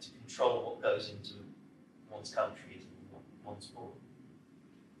control what goes into one's country and one's born.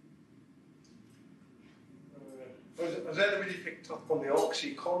 Has anybody picked up on the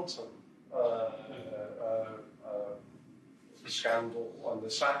OxyContin scandal on the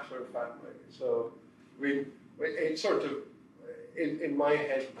Sackler family? So, it sort of, in my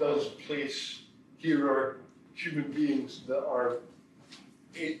head, does place, here are human beings that are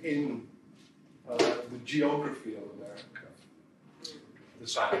in the geography of America, the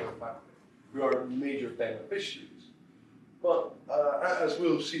Sackler family, who are major beneficiaries. But as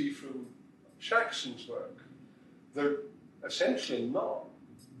we'll see from Shaxson's work, they're essentially not.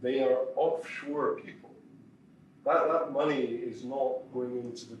 They are offshore people. That money is not going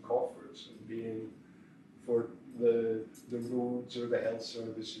into the coffers and being for the roads or the health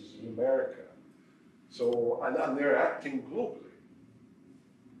services in America. So, and they're acting globally.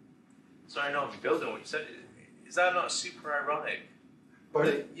 Sorry, no, building on what you said, is that not super ironic? But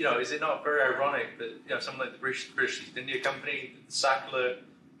is it not very ironic that someone like the British East India Company, the Sackler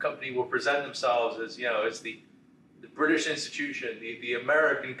Company, will present themselves as as the British institution, the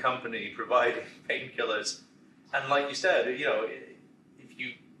American company providing painkillers, and like you said, if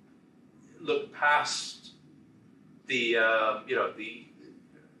you look past the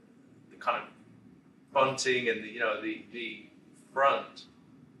kind of bunting and the front,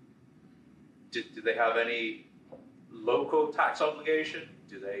 do they have any local tax obligation?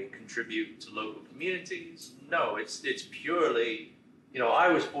 Do they contribute to local communities? No, it's purely I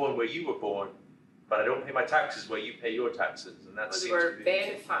was born where you were born, but I don't pay my taxes where you pay your taxes, and that seems There to were be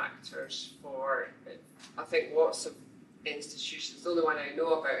benefactors for, I think, lots of institutions. The only one I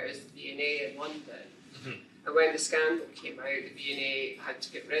know about is the V&A in London. Mhm. And when the scandal came out, the V&A had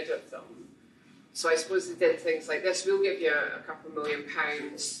to get rid of them. So I suppose they did things like this. We'll give you a couple of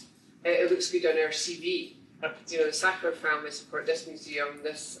 £1,000,000. It looks good on our CV. The Sackler family support this museum,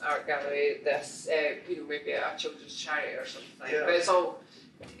 this art gallery, this, maybe a children's charity or something. Yeah. But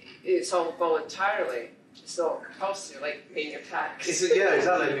it's all voluntarily. It's not compulsory, like paying your tax. Yeah,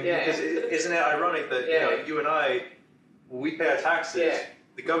 exactly. Yeah. Because isn't it ironic that you and I, when we pay our taxes,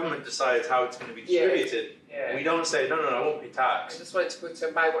 the government decides how it's going to be distributed. Yeah. We don't say, no, I won't pay I tax. just wanted to go to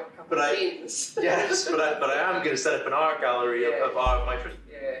and buy a couple of beans. Yes, but I am going to set up an art gallery of art of my interest.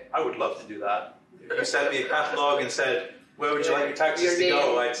 Yeah. I would love to do that. If you sent me a catalogue and said, where would you like your taxes Your to name.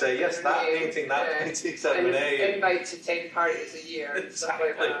 go? I'd say, yes, Your that name. painting, that painting, set up And an A. invite to 10 parties a year and stuff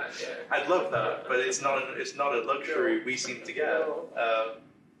like Exactly. that. Yeah. I'd love that, but it's not a luxury we seem to get. No.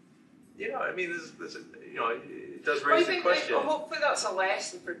 It does Well, I raise the think question. hopefully that's a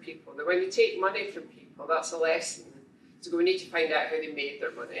lesson for people, that when they take money from people, that's a lesson. So we need to find out how they made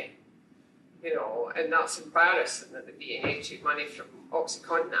their money. And that's embarrassing that the V&A took money from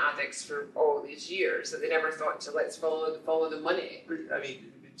OxyContin addicts for all these years, that they never thought to let's follow the money.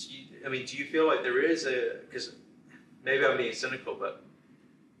 Do you feel like there is because maybe I'm being cynical, but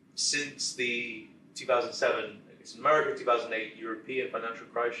since the 2007, it's America 2008 European financial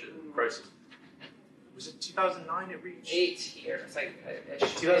crisis, was it 2009 it reached? 8 here, I think.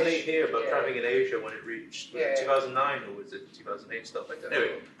 2008 here, but Yeah. I think in Asia when it reached, was it 2009 or was it 2008 stuff? I don't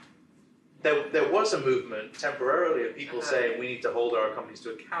Anyway, there was a movement temporarily of people saying we need to hold our companies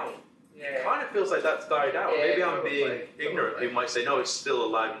to account. It Yeah. kind of feels like that's died out. Yeah, Maybe I'm probably, being ignorant. probably. People might say, no, it's still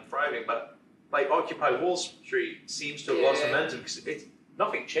alive and thriving, but like Occupy Wall Street seems to have lost Yeah. momentum because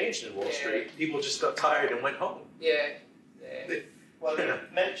nothing changed in Wall Yeah. Street. People just got tired and went home. Yeah. Well, you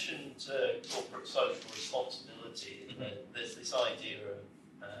mentioned corporate social responsibility, and there's this idea of,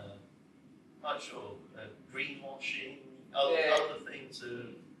 I'm not sure, greenwashing, other things.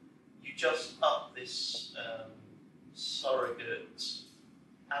 You just up this surrogate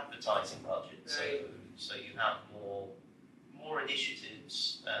advertising budget, Right. so you have more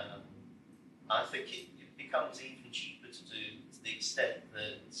initiatives. I think it becomes even cheaper to do, to the extent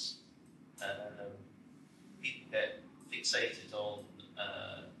that people get fixated on,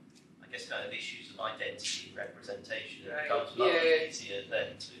 I guess, kind of issues of identity and representation. It Right. becomes much easier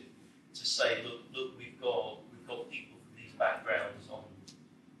then to say, look, we've got people from these backgrounds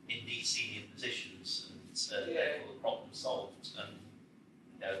in these senior positions, and therefore the problem solved. And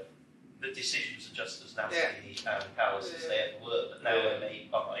the decisions are just as nasty and callous as they ever were, but now they're made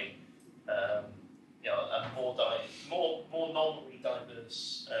by a more normally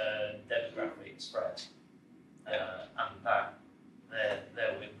diverse demographic spread, and that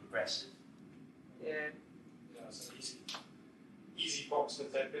they're win progressive. Yeah. Yeah, it's an easy box to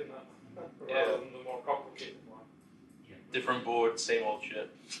tip in that, Yeah. rather than the more complicated one. Different board, same old shit.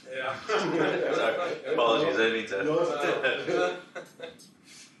 Yeah. Sorry, apologies, I didn't mean to. No.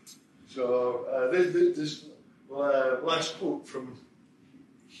 So this last quote from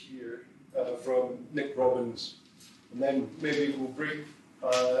here, from Nick Robins, and then maybe we'll break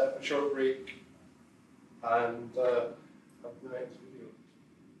a short break and have the next video.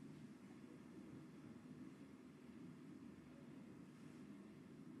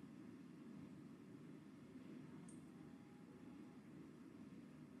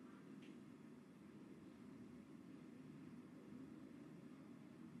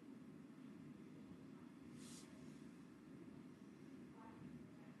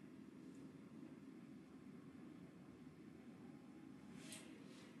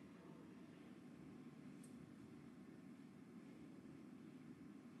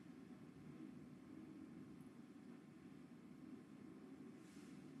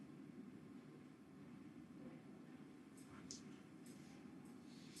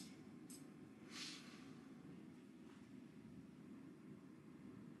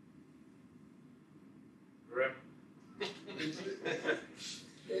 Grim.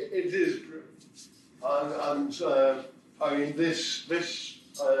 It is grim, and I mean this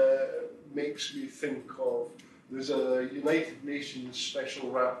makes me think of, there's a United Nations Special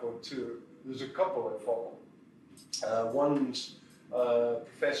Rapporteur. There's a couple I follow. One's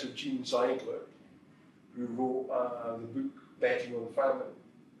Professor Jean Zeigler, who wrote the book Betting on Famine.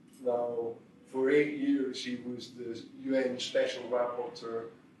 Now, for 8 years he was the UN Special Rapporteur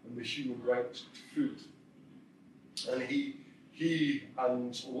on the human rights to food. And he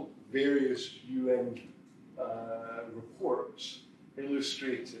and various UN reports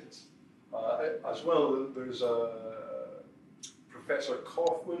illustrated. As well, there's a Professor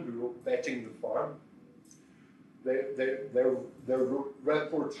Kaufman who wrote Betting the Farm. Their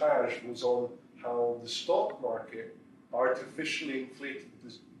reportage was on how the stock market artificially inflated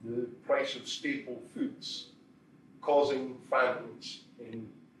the price of staple foods, causing famines in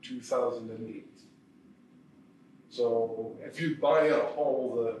 2008. So if you buy up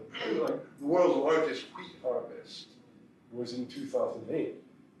all the world's largest wheat harvest was in 2008.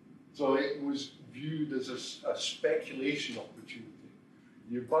 So it was viewed as a speculation opportunity.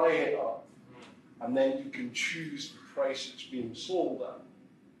 You buy it up, and then you can choose the price it's being sold at.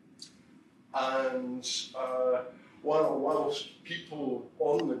 And whilst people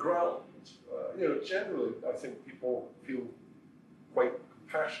on the ground, generally, I think people feel quite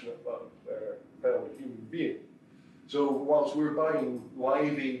compassionate about their fellow human being. So whilst we're buying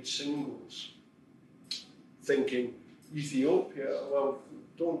Live Aid singles, thinking Ethiopia, well,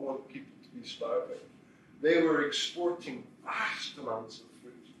 don't want people to be starving, they were exporting vast amounts of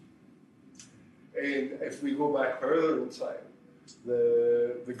food. And if we go back further in time,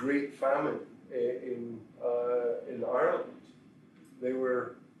 the Great Famine in Ireland, they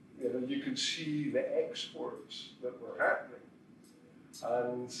were, you can see the exports that were happening.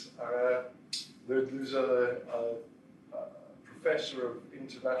 And there's a professor of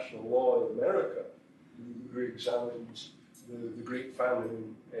international law in America who examines the Great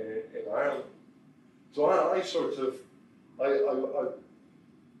Famine in Ireland. So I've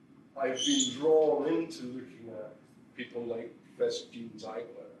been drawn into looking at people like Professor Jean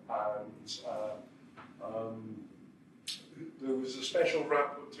Ziegler, and there was a special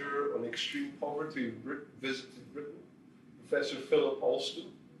rapporteur on extreme poverty who visited Britain, Professor Philip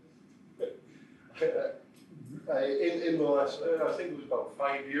Alston. In the last, I think it was about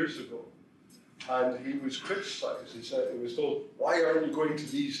 5 years ago, and he was criticised. He said, he was told, why aren't you going to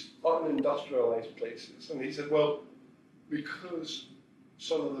these unindustrialised places? And he said, well, because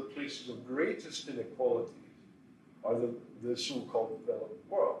some of the places of greatest inequality are the so-called developed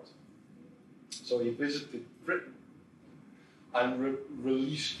world. So he visited Britain and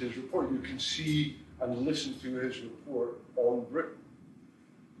released his report. You can see and listen to his report on Britain,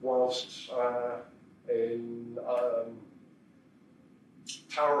 whilst in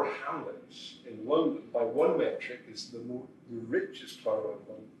Tower Hamlets in London, by one metric, is the richest tower in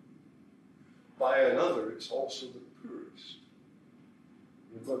London. By another, it's also the poorest.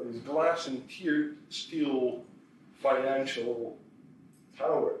 You've got these glass and steel financial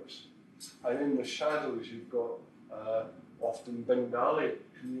towers, and in the shadows you've got often Bengali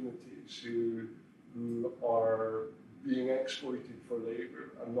communities who are being exploited for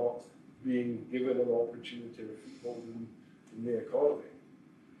labour and not being given an opportunity or foothold in the economy.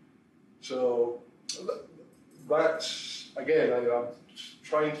 So that's, again, I'm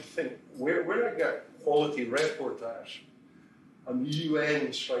trying to think, where I get quality reportage, and the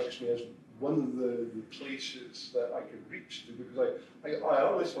UN strikes me as one of the places that I could reach to, because I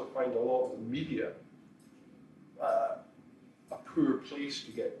always find a lot of the media a poor place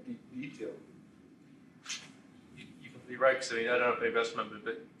to get deep detail. You're completely right, because I don't know if maybe I remember,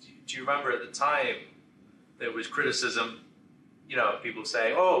 but do you remember at the time there was criticism, people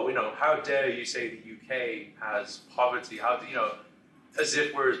saying, oh, how dare you say the UK has poverty, as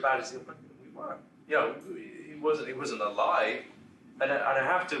if we're as bad as we were. It wasn't a lie. And I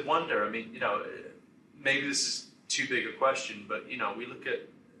have to wonder, maybe this is too big a question, but, we look at,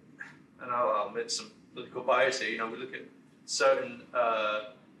 and I'll admit some political bias here, we look at certain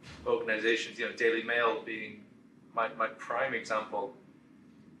organizations, Daily Mail being my prime example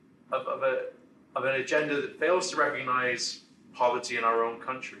of an agenda that fails to recognize poverty in our own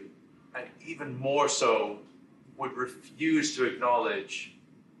country, and even more so would refuse to acknowledge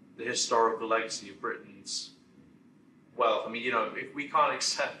the historical legacy of Britain's wealth. If we can't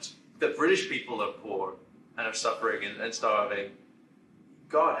accept that British people are poor and are suffering and starving,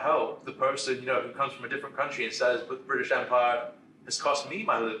 God help the person who comes from a different country and says, "But the British Empire has cost me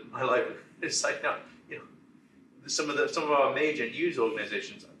my life." It's like, some of our major news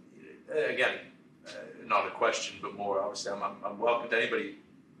organizations, again, not a question, but more obviously, I'm welcome to anybody,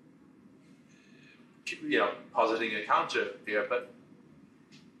 positing a counter here, but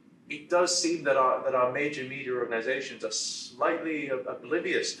it does seem that our major media organizations are slightly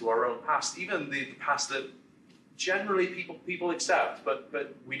oblivious to our own past, even the past that generally people accept, but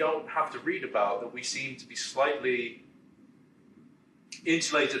we don't have to read about, that we seem to be slightly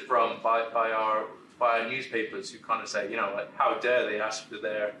insulated from by our newspapers, who kind of say, how dare they ask for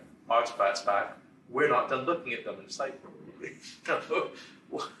their artifacts back? We're not done looking at them. And it's like,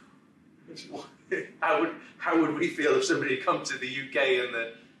 how would we feel if somebody had come to the UK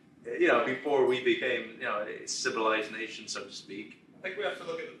and before we became a civilized nation, so to speak? I think we have to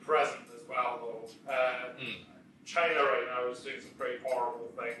look at the present as well, though. China right now is doing some pretty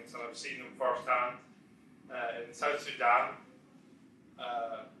horrible things, and I've seen them firsthand. In South Sudan,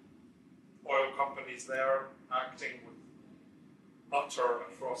 oil companies there acting with utter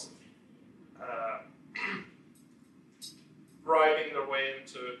atrocity, bribing their way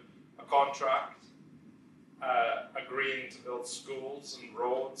into a contract, agreeing to build schools and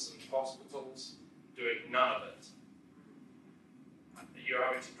roads and hospitals, doing none of it. You're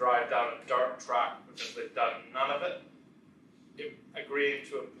having to drive down a dirt track because they've done none of it. Agreeing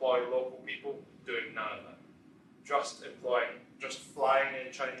to employ local people, doing none of it. Just flying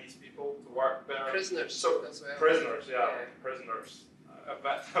in Chinese people to work there. Prisoners So, as well. prisoners, prisoners. I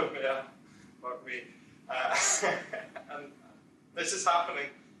bet them, fuck me. And this is happening.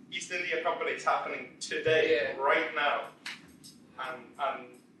 East India Company is happening today, right now. And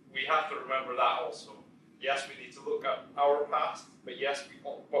we have to remember that also. Yes, we need to look at our past, but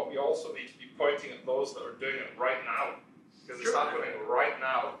but we also need to be pointing at those that are doing it right now, because it's happening right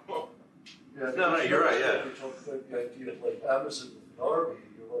now. Yeah, No, you're right. Yeah. You talk about the idea of like Amazon with an army.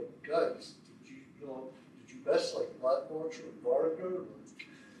 You're like, guys, did you miss like Blackwater and Varga?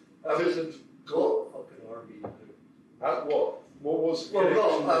 Like, Amazon's got a fucking army. At what? What was the Well,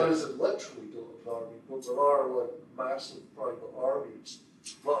 connection not there? Amazon literally don't have an army, but there are like massive private armies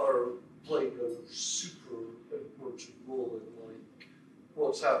that are playing a super important role in like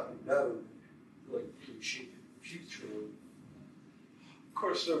what's happening now, like really shaping the future. Of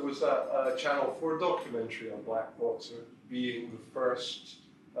course, there was that Channel 4 documentary on Blackwater being the first,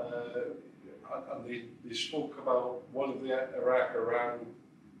 and they spoke about one of the Iraq-Iran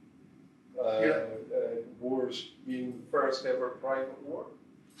wars being the first ever private war.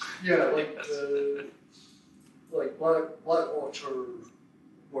 Yeah, like Blackwater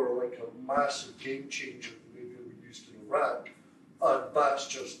were like a massive game changer the way they were used in Iraq, and that's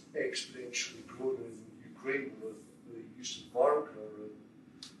just exponentially grown in Ukraine with the use of Wagner, and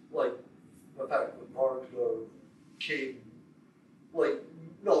like the fact that Wagner came, like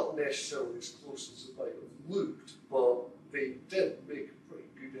not necessarily as close as it might have looked, but they did make a pretty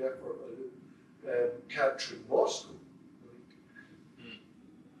good effort at capturing Moscow.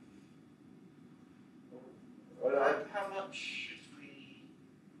 How much should we?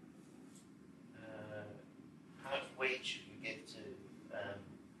 How much weight should we give to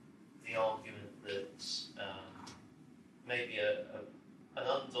the argument that maybe an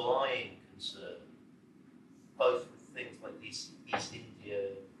underlying concern, both with things like the East India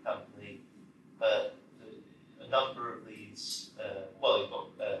Company, but a number of these, you've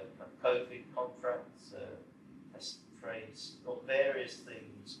got COVID contracts, test and trace, you've got various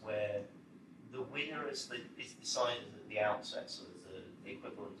things where the winner is decided at the outset, so it's the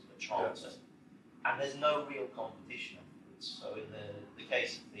equivalent of a charter, and there's no real competition afterwards. So in the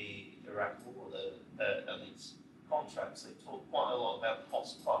case of the Iraq War and these contracts, they talk quite a lot about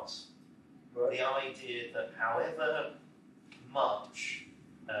cost plus. Right. The idea that however much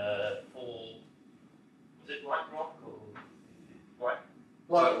for, was it BlackRock or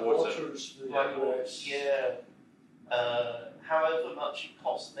Blackwater's the BlackRock? US. Yeah. However much it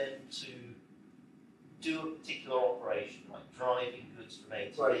costs them to do a particular operation, like driving goods from A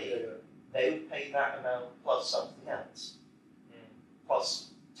to B, they would pay that amount plus something else,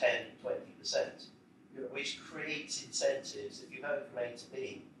 plus 10, 20%, which creates incentives. If you're going from A to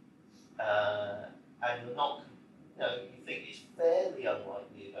B, and you're not, you think it's fairly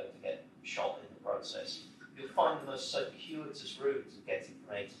unlikely you're going to get shot in the process, you'll find the most circuitous route of getting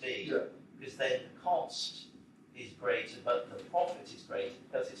from A to B, because then the cost is greater, but the profit is greater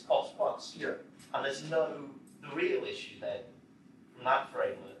because it's cost plus. Yeah. And the real issue then, from that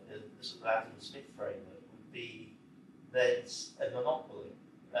framework, the sort of Adam Smith framework, would be there's a monopoly.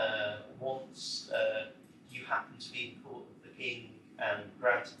 Once you happen to be in court with the king and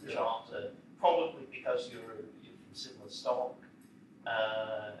granted the charter, probably because you're from similar stock,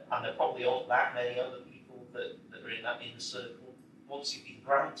 and there probably aren't that many other people that are in that inner circle. Once you've been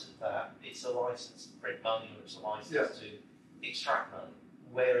granted that, it's a license to print money or it's a license to extract money.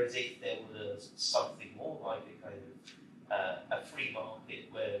 Whereas if there was something more like a kind of a free market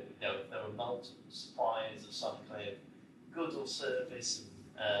where if there are multiple suppliers of some kind of good or service,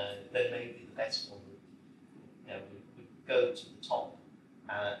 and then maybe the best one would go to the top,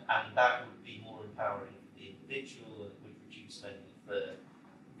 and that would be more empowering for the individual, and it would reduce many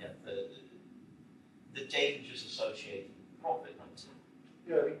of the dangers associated with profit hunting.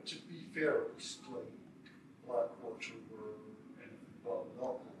 Yeah, I mean, to be fair, at least like Blackwater were anything but a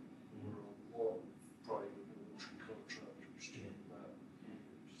monopoly. They were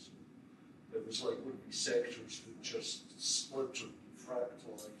was like one of these sectors that just splintered and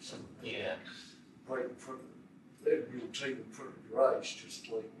fractalised. Yeah. Right in front of, in real time in front of your eyes, just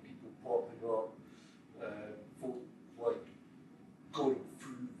like people popping up, folk like going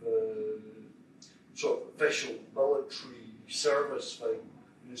through the sort of official military service thing,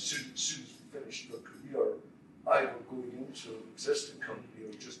 and as soon as they finished their career, either going into an existing company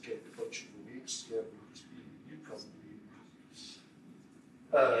or just getting a bunch of their mates together and just being a new company.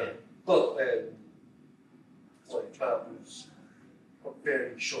 But like that was a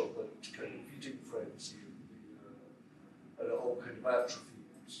very short-lived kind of feeding frenzy, and it all kind of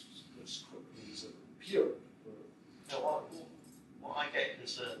atrophied as quickly as it appeared. So what I get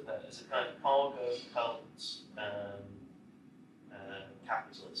concerned about is a kind of cargo cult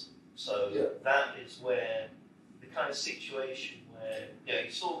capitalism. So that is where the kind of situation where,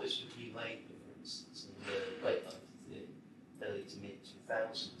 you saw this with New Labour, for instance, in the late 90s, early to mid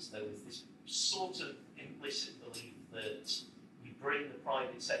 2000s. There was this sort of implicit belief that you bring the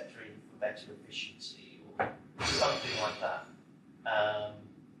private sector in for better efficiency or something like that.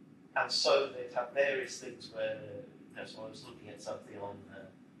 And so they'd have various things where, so I was looking at something on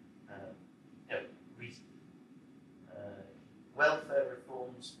welfare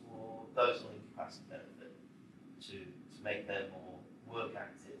reforms for those on incapacity benefit to make them more work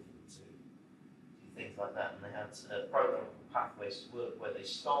active and to do things like that. And they had a program called Pathways to Work where they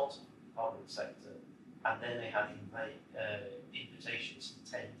started with the public sector and then they had invitations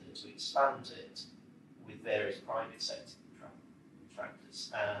to tender to expand it with various private sector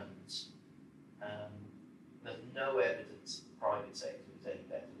contractors. And there's no evidence that the private sector was any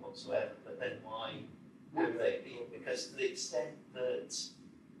better whatsoever. But then why would they be? Because to the extent that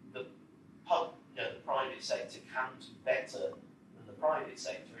the private sector can do better than the private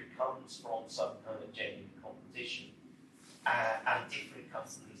sector, it comes from some kind of genuine competition and different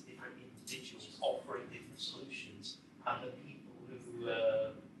companies, different individuals offering different solutions, and the people who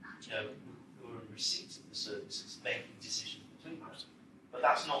are in receipt of the services making decisions between them. But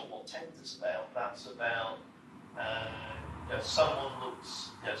that's not what tender's about. That's about someone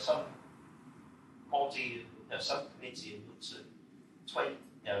looks, some body, some committee and looks at 5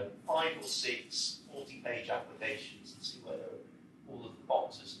 or 6 40-page applications and see whether all of the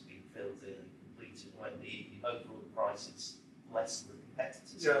boxes have been filled in and completed when the overall price is less than the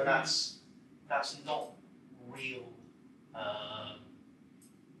competitors. Yeah, and that's not real.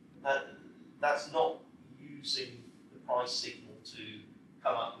 That's not using the price signal to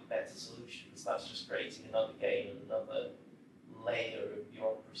come up with better solutions. That's just creating another game and another layer of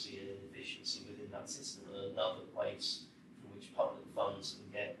bureaucracy and inefficiency within that system, and another place from which public funds can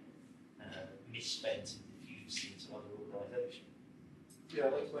get misspent and diffused into other organisations. Yeah,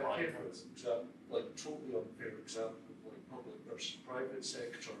 like my favourite example, like totally unfair example of like public versus private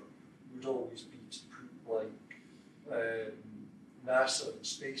sector would always be to put like NASA and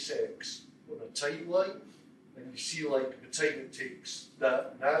SpaceX on a timeline, and you see like the time it takes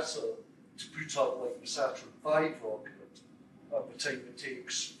that NASA to put up like the Saturn V rocket, and the time it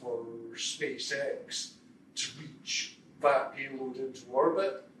takes for SpaceX to reach that payload into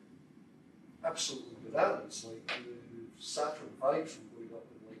orbit. Absolutely bananas. Like the Saturn V's were going up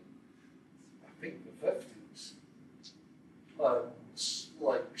in like, I think the 50s. And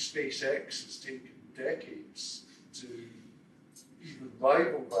like SpaceX has taken decades to even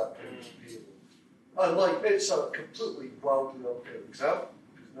rival that kind of payload. And like it's a completely wildly unfair example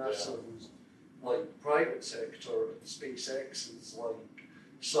because NASA was like private sector and SpaceX is like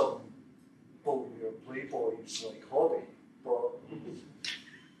some billionaire playboy's like hobby. But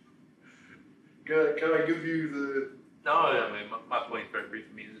can I give you the? No, I mean my point very brief.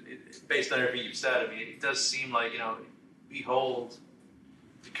 I mean, based on everything you've said, I mean, it does seem like behold,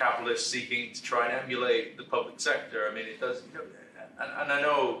 the capitalists seeking to try and emulate the public sector. I mean, it does, and I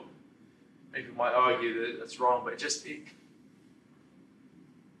know maybe you might argue that that's wrong, but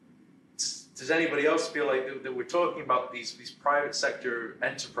does anybody else feel like that we're talking about these private sector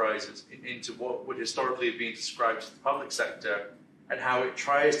enterprises into what would historically have been described as the public sector, and how it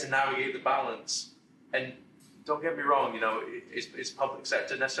tries to navigate the balance? And don't get me wrong, is public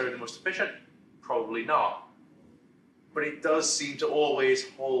sector necessarily the most efficient? Probably not. But it does seem to always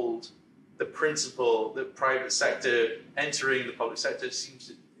hold the principle that private sector entering the public sector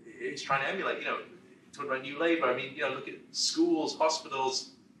is trying to emulate. Talking about New Labour, I mean, look at schools,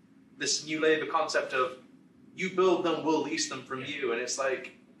 hospitals, this New Labour concept of you build them, we'll lease them from you, and it's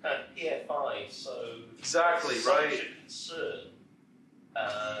like PFI. So exactly right. Such a concern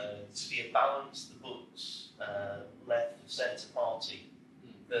to be a balance the books, left of centre party,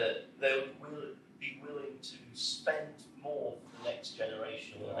 that they would be willing to spend more for the next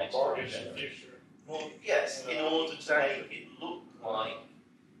generation or the next Mortgage generation. future. Well, yes, in order to Exactly. make it look like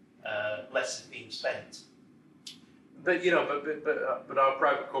less is being spent. But but are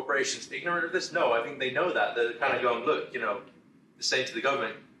private corporations ignorant of this? No, I think they know that. They're kind of going, look, they're saying to the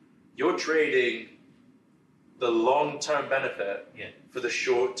government, you're trading the long-term benefit for the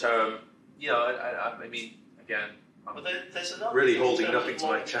short-term. I mean, again, I'm But there's another really thing holding in terms nothing of to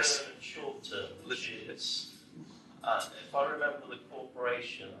my long-term chest. and short-term, which Literally. is, if I remember the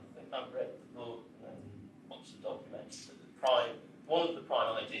corporation, I think I've read the book and watched the documentary. But one of the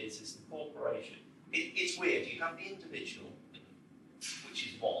prime ideas is the corporation. It's weird. You have the individual, which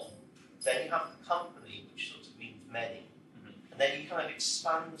is one. Then you have the company, which sort of means many. And then you kind of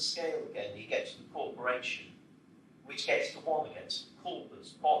expand the scale again. You get to the corporation, which gets to one again. So the corpus,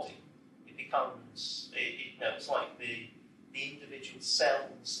 body. It becomes, it's like the individual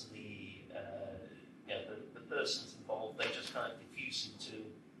cells and the persons involved. They just kind of diffuse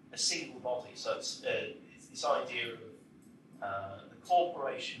into a single body. So it's this idea of the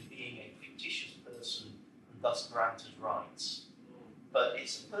corporation being a fictitious person and thus granted rights. But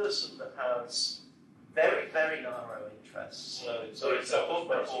it's a person that has very, very narrow interests. So it's a book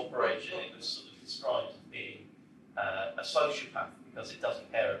by corporation. It was sort of described as being a sociopath because it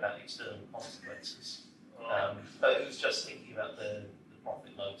doesn't care about external consequences. But it was just thinking about the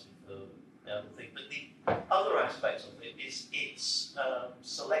profit motive for the other thing. But the other aspect of it is it's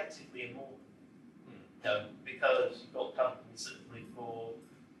selectively immoral. Because you've got companies that live for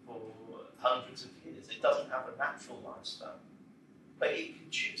hundreds of years. It doesn't have a natural lifespan. But it can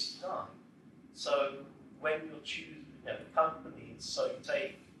choose to die. So when you're choosing companies, so you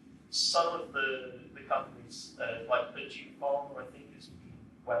take some of the companies, like Purdue Pharma, I think, has been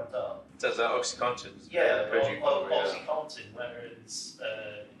wound up. Does that OxyContin? Yeah, Purdue Pharma, yeah. OxyContin, whereas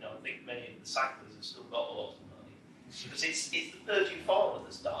I think many of the Sacklers have still got a lot of money. Because it's the Purdue Pharma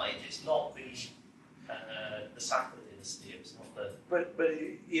that's died, it's not the Sackler dynasty, it's not the... But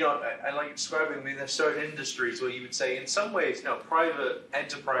I like describing, I mean, there's certain industries where you would say, in some ways, private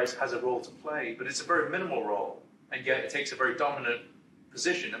enterprise has a role to play, but it's a very minimal role, and yet it takes a very dominant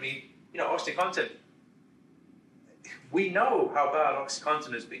position. I mean, OxyContin, we know how bad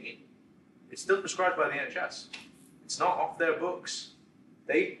OxyContin has been. It's still prescribed by the NHS. It's not off their books.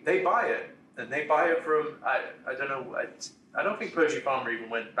 They buy it, and they buy it from, I don't know, I don't think Purdue Pharma even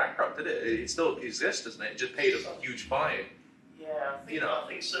went bankrupt, did it? It still exists, doesn't it? It just paid a huge fine. Yeah, I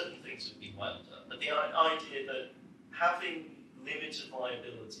think certain things have been wound up. But the idea that having limited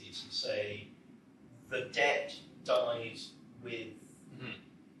liabilities and say the debt dies with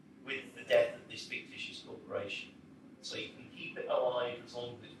the death of this fictitious corporation, so you can keep it alive as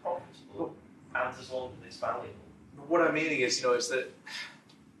long as it's profitable and as long as it's valuable. But what I'm meaning is, is that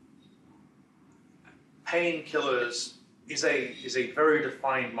painkillers is a very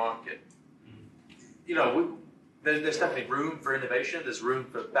defined market. There's definitely room for innovation. There's room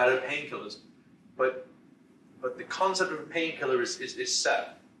for better painkillers, but the concept of a painkiller is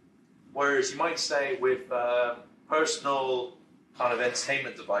set. Whereas you might say with personal kind of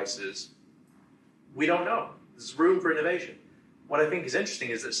entertainment devices, we don't know. There's room for innovation. What I think is interesting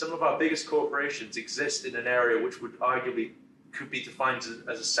is that some of our biggest corporations exist in an area which would arguably could be defined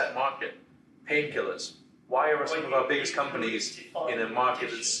as a set market. Painkillers. Why are some of our biggest companies in a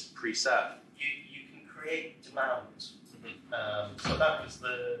market that's preset? You can create demand. So that was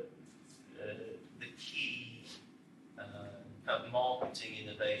the key kind of marketing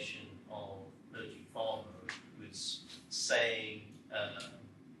innovation of Purdue Pharma, was saying,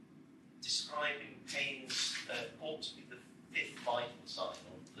 describing pain ought to be the fifth vital sign.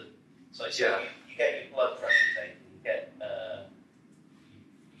 So you get your blood pressure taken,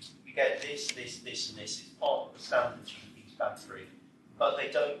 you get this, and this. It's part of the standard GP's battery, but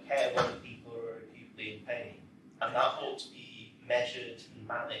they don't care whether people are acutely in pain, and that ought to be measured and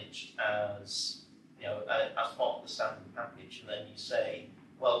managed as as part of the standard package. And then you say,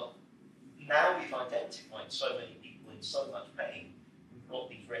 well, now we've identified so many people in so much pain, we've got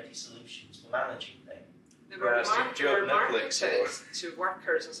these ready solutions for managing them. They were marketed to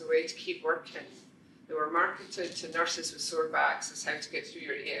workers as a way to keep working. They were marketed to nurses with sore backs as how to get through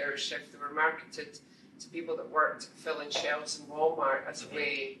your 8-hour shift. They were marketed to people that worked filling shelves in Walmart as a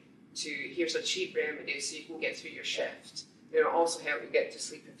way to, here's a cheap remedy so you can get through your shift. Also help you get to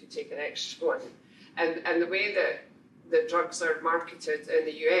sleep if you take an extra one. And the way that the drugs are marketed in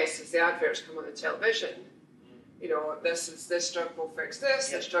the US is the adverts come on the television. This drug will fix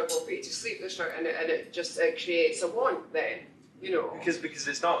this drug will put you to sleep, this drug, and it just creates a want then. Because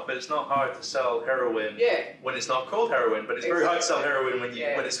it's not hard to sell heroin when it's not called heroin, but it's very hard to sell heroin when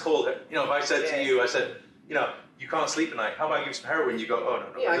it's called. If I said to you, you can't sleep at night. How about you some heroin? You go, oh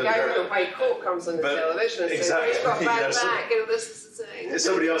no, no. Yeah, a guy with a white coat comes on the But television and exactly, says, "He's got a bad so- back, and this is the thing."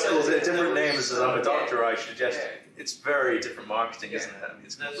 Somebody else calls it a different name and says, I'm a doctor, I suggest. Yeah. It's very different marketing, isn't it? I mean,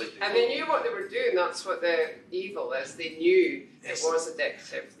 it's completely. And they knew what they were doing. That's what the evil is. They knew Yes. it was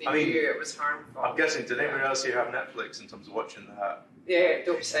addictive. They I mean, knew it was harmful. I'm guessing, did anyone else here have Netflix in terms of watching that? Yeah,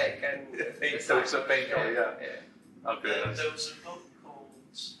 dope sick and Dope Sick Painkiller, yeah. Okay, There was a book called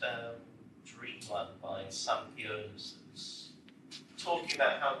Dreamland by Sam Piones that was talking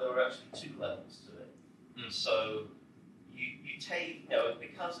about how there were actually two levels to it. So you take,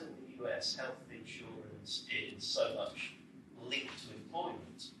 because in the US health insurance is so much linked to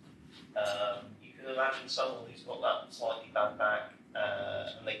employment, you can imagine someone who's got that slightly bad back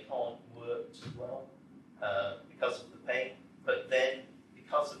and they can't work too well because of the pain, but then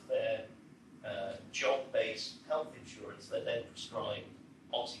because of their job-based health insurance, they're then prescribed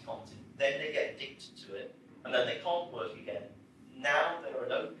OxyContin, then they get addicted to it, and then they can't work again. Now they're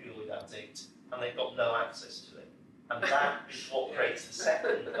an opioid addict, and they've got no access to it. And that is what creates the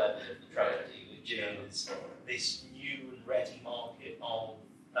second level of the tragedy, which is this new and ready market of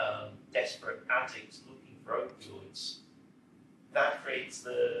desperate addicts looking for opioids. That creates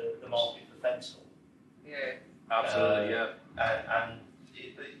the market for fentanyl. Yeah. Absolutely, yeah. And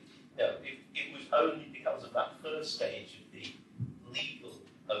it was only because of that first stage of the legal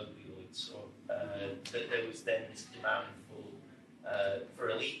opioids that there was then this demand for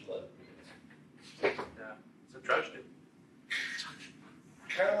illegal opioids. Yeah, it's a tragedy.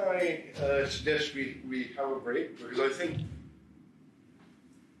 Can I suggest we have a break? Because I think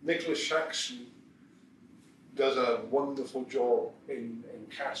Nicholas Shaxson does a wonderful job in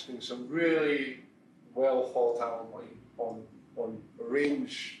casting some really well thought out light on a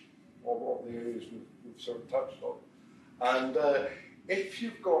range of the areas we've sort of touched on. And if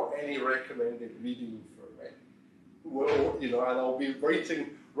you've got any recommended reading for me, well, and I'll be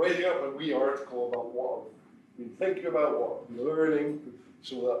writing up a wee article about what I've been thinking about, what I've been learning,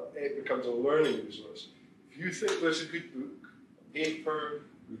 so that it becomes a learning resource. If you think there's a good book, a paper,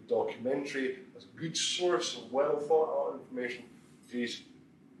 good documentary, a good source of well thought out information, please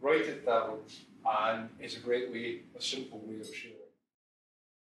write it down, and it's a great way, a simple way of sharing.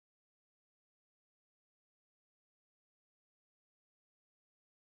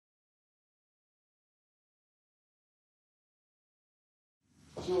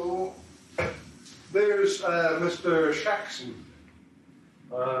 So there's Mr. Shaxson,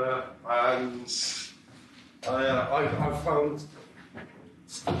 and I've found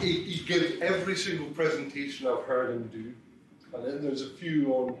he gives every single presentation I've heard him do, and then there's a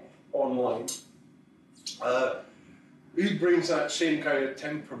few online. He brings that same kind of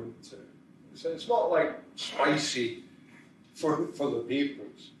temperament to it. So it's not like spicy for the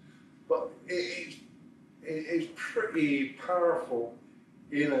papers, but it's pretty powerful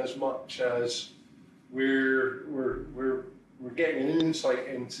in as much as we're getting an insight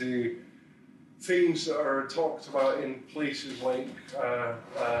into things that are talked about in places like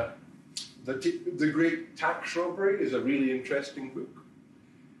the Great Tax Robbery is a really interesting book.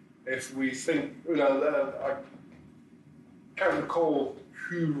 If we think, I can't recall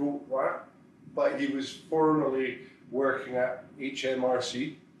who wrote that, but he was formerly working at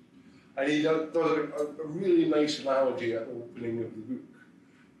HMRC, and he does a really nice analogy at the opening of the book.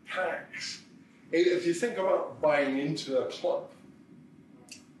 Tax. If you think about buying into a club,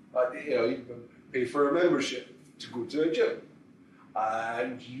 you pay for a membership to go to a gym,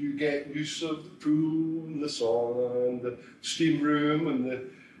 and you get use of the pool and the sauna and the steam room and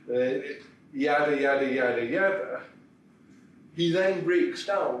the yada yada yada yada. He then breaks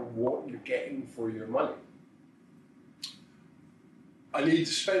down what you're getting for your money. And he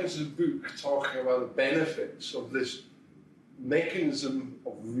spends the book talking about the benefits of this mechanism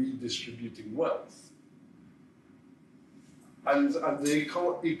of redistributing wealth. And the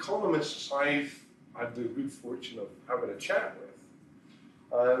economists I've had the good fortune of having a chat with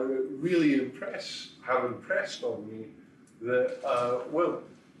really have impressed on me that,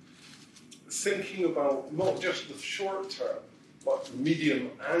 thinking about not just the short term, but the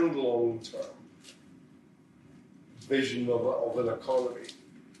medium and long term vision of an economy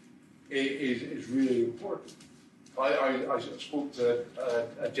is really important. I spoke to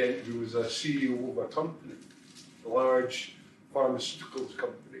a gent who was a CEO of a company, a large pharmaceuticals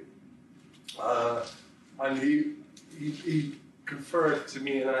company, and he conferred to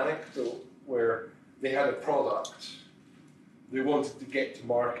me an anecdote where they had a product they wanted to get to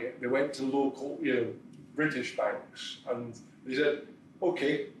market. They went to local, British banks, and they said,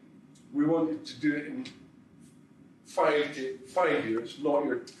 "Okay, we want you to do it in 5 years, not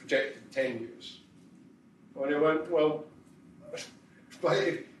your projected 10 years." And he went, well, but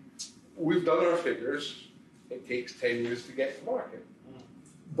we've done our figures. It takes 10 years to get to market.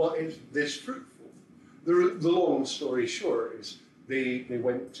 But it's this fruitful. The long story short is they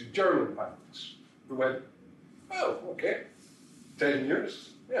went to German banks who went, well, okay, 10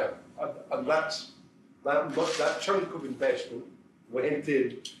 years, yeah. And that chunk of investment went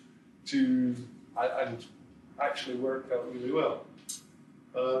in to, and actually worked out really well.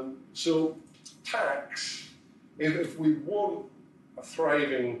 So tax, if we want a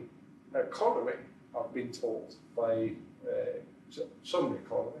thriving economy, I've been told by some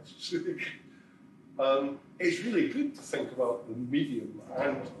economists, it's really good to think about the medium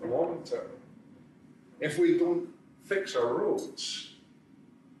and long term. If we don't fix our roads,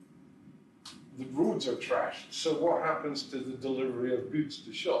 the roads are trashed, so what happens to the delivery of goods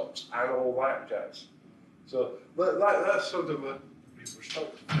to shops and all that jazz? So that's sort of a... We're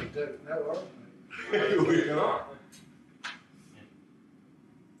starting to find out now, aren't we are.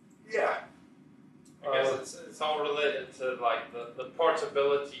 Yeah. I guess it's all related to like the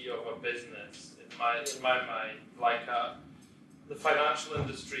portability of a business in my mind. Like the financial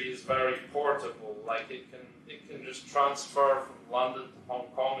industry is very portable. Like it can just transfer from London to Hong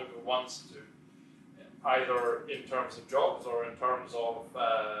Kong if it wants to, either in terms of jobs or in terms of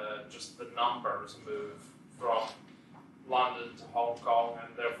just the numbers move from London to Hong Kong,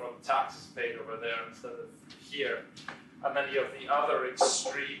 and therefore the tax is paid over there instead of here. And then you have the other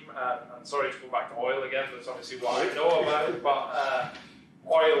extreme, and sorry to go back to oil again, but it's obviously what I know about it, but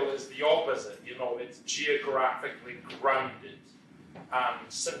oil is the opposite. You know, it's geographically grounded. And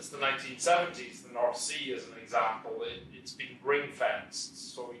since the 1970s, the North Sea, as an example, it's been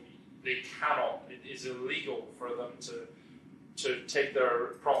ring-fenced, so they cannot, it is illegal for them to take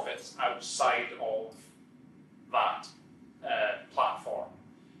their profits outside of that platform.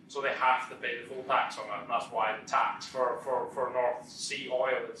 So they have to pay the full tax on it, and that's why the tax for North Sea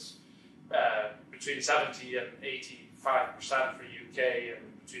oil is between 70 and 85% for UK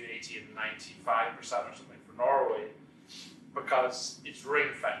and between 80 and 95% or something for Norway, because it's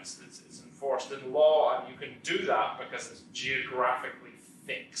ring-fenced, it's enforced in law, and you can do that because it's geographically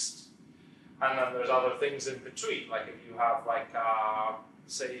fixed. And then there's other things in between, like if you have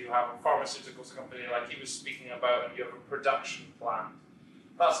say you have a pharmaceuticals company like he was speaking about, and you have a production plant.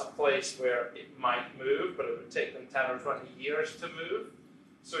 That's a place where it might move, but it would take them 10 or 20 years to move.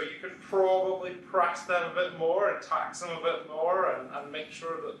 So you could probably press them a bit more and tax them a bit more and make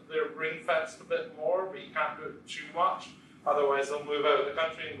sure that they're ring-fenced a bit more, but you can't do it too much. Otherwise they'll move out of the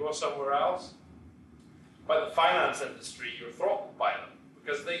country and go somewhere else. By the finance industry, you're throttled by them,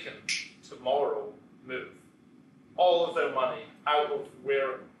 because they can tomorrow move all of their money out of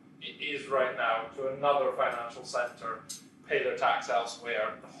where it is right now to another financial centre, pay their tax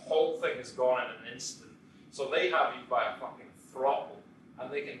elsewhere. The whole thing is gone in an instant. So they have you by a fucking throttle,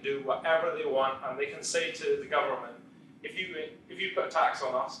 and they can do whatever they want, and they can say to the government, if you put a tax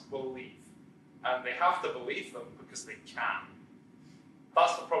on us, we'll leave. And they have to believe them because they can.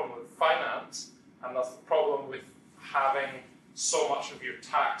 That's the problem with finance, and that's the problem with having so much of your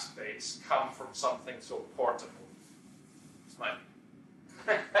tax base come from something so portable. It's my...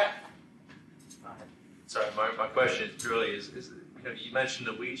 Sorry, my question really is you mentioned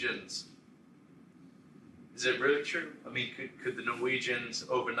Norwegians. Is it really true? I mean, could the Norwegians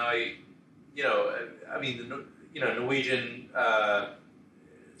overnight, Norwegian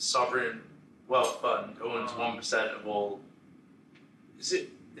sovereign wealth fund owns 1% of all. Is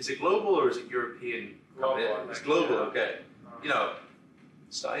it global or is it European? Global. It's global, okay.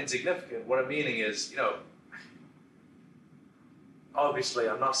 It's not insignificant. What I'm meaning is, obviously,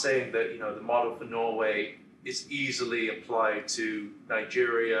 I'm not saying that the model for Norway is easily applied to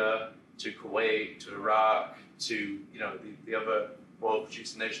Nigeria, to Kuwait, to Iraq, to the other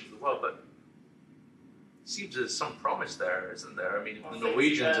oil-producing nations of the world, but it seems there's some promise there, isn't there? I mean, if the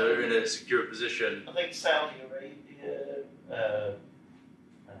Norwegians are in a secure position. I think Saudi Arabia,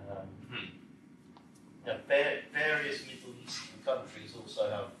 various Middle Eastern countries also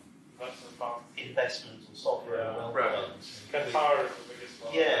have investments or sovereign wealth funds. Qatar is the biggest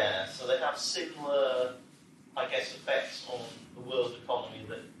one. Yeah, so they have similar, I guess, effects on the world economy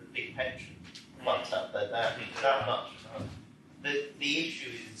that the big pension funds have. They're that much. The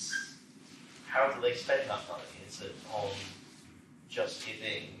issue is, how do they spend that money? Is it on just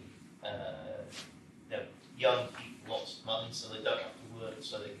giving young people lots of money so they don't have to work,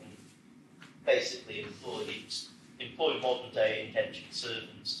 so they can basically employ modern day indentured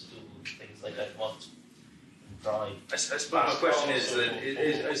servants to do all the things they don't want and drive? I suppose my question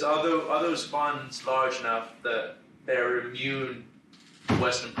is are those funds large enough that they're immune to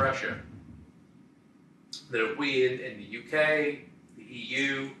Western pressure? that if we in the UK, the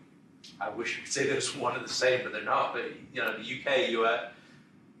EU, I wish I could say there's one and the same, but they're not. But you know, the UK,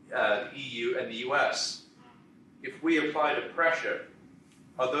 the EU, and the US, if we apply the pressure,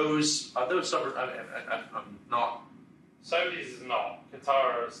 are those some? I'm not. Saudi's is not.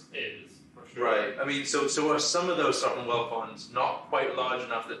 Qatar's is for sure. Right. I mean, so are some of those sovereign wealth funds not quite large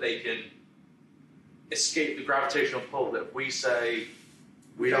enough that they can escape the gravitational pull that we say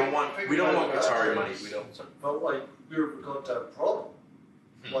we don't want Qatari money. We don't. But like we're the goddamn problem.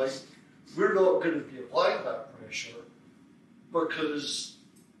 Like we're not going to be applying that pressure because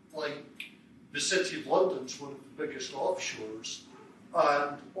like the City of London's one of the biggest offshores,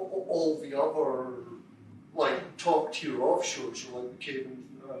 and all the other like top tier offshores are like the Cayman,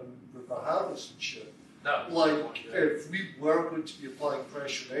 the Bahamas and shit. No. Like if we were going to be applying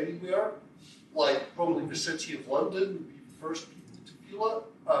pressure anywhere, like probably the City of London would be the first people to feel it,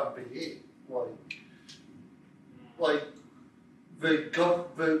 and BA. Like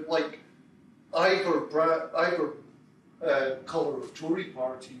the like either colour of Tory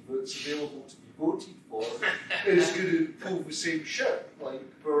party that's available to be voted for is going to pull the same shit. Like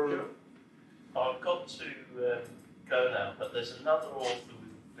for I've got to go now, but there's another author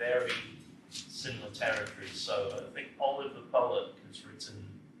with very similar territories. So I think Oliver Bullock has written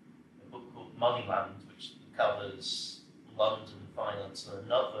a book called Moneyland, which covers London finance, and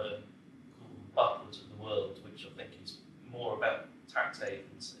another called Buckler to the World, which I think is more about tax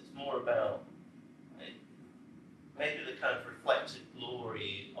havens. It's more about maybe the kind of reflected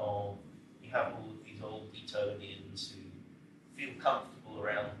glory of you have all of these old Etonians who feel comfortable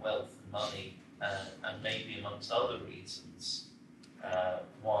around wealth and money, and maybe amongst other reasons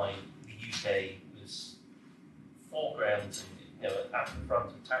why the UK was foreground, at the front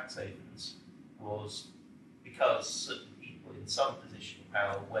of tax havens, was because certain people in some position of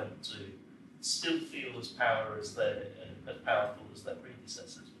power went to still feel as powerful as their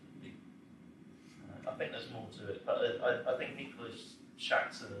predecessors would be. I think there's more to it, but I think Nicholas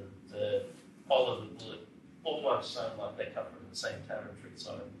Shaxson and Oliver Bullock almost sound like they cover in the same territory.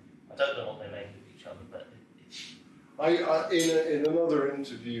 So I don't know what they make of each other, but in another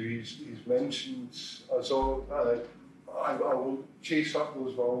interview, he's mentioned so I will chase up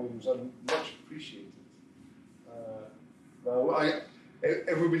those volumes and much appreciated. Now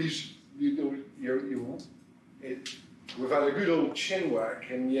everybody's we've had a good old chin whack,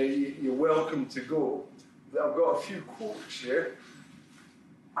 and you're welcome to go. I've got a few quotes here.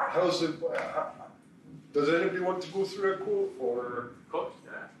 Does anybody want to go through a quote or Quote?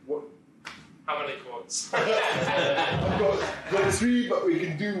 Yeah. what? How many quotes? I've got three, but we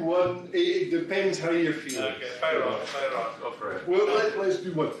can do one. It depends how you're feeling. Okay, fire on. Go for it. Well, let's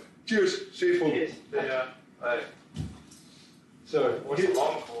do one. Cheers. Safe home. Yeah. Right. So, What's the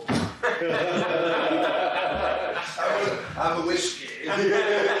long quote? have a whiskey.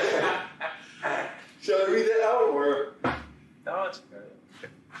 Shall I read it out or? No, it's good.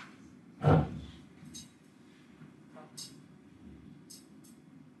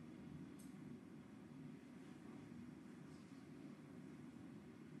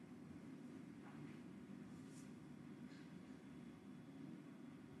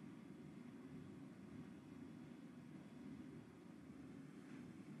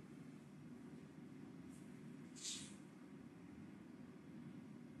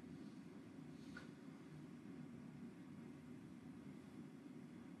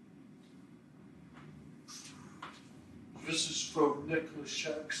 this is from Nicholas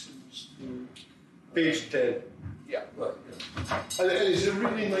Shaxson's book. Page 10. Yeah. Right, And it's a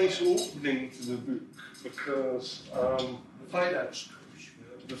really nice opening to the book because the finance coach.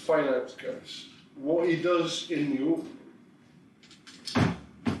 the finance guys, what he does in the opening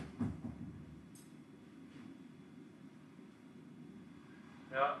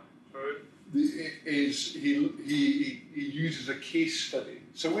Yeah, true. is he uses a case study.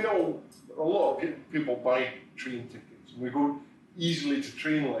 So a lot of people buy train tickets, and we go easily to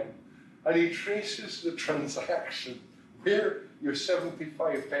Trainline, and he traces the transaction where your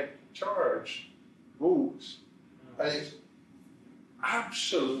 75p charge goes, and it's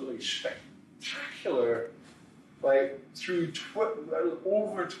absolutely spectacular. Like through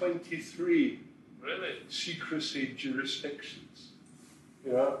over 23 Really? secrecy jurisdictions,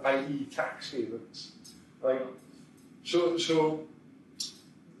 i.e. tax havens. Like, so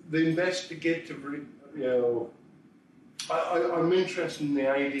the investigative, I'm interested in the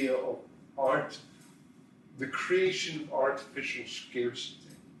idea of art, the creation of artificial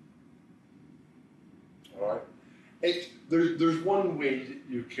scarcity. All right, there's one way that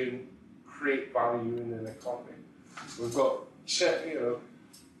you can create value in an economy. We've got several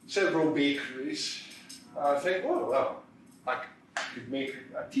bakeries, I think, well, I could make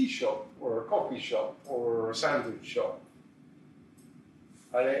a tea shop or a coffee shop or a sandwich shop.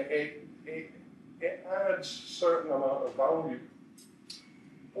 And it adds a certain amount of value.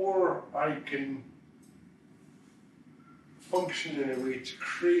 Or I can function in a way to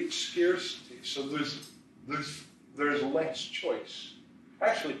create scarcity, so there's less choice.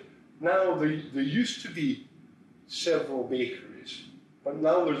 Actually, now there used to be several bakeries, but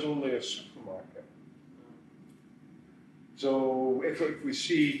now there's only a supermarket. So if we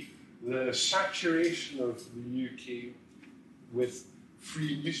see the saturation of the UK with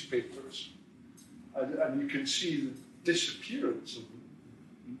free newspapers, and you can see the disappearance of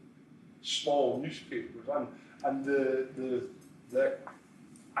small newspapers and the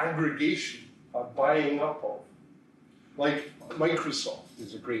aggregation of buying up of, like Microsoft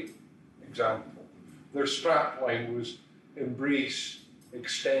is a great example. Their strapline was embrace,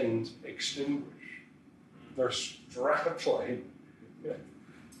 extend, extinguish. Their strapline,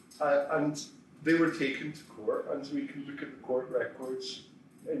 and they were taken to court, and so we can look at the court records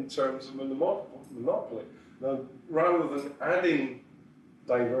in terms of a monopoly. Now, rather than adding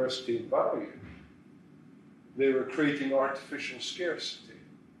diversity and value, they were creating artificial scarcity.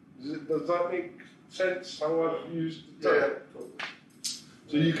 Does that make sense, how I've used the term?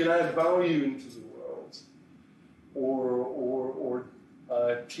 So you can add value into the world, or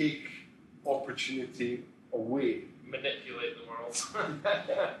take opportunity away. Manipulate the world.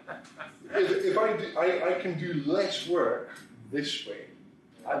 If I can do less work this way,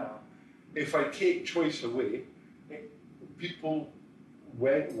 and if I take choice away, people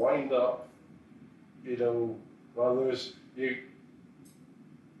wind up, well, there's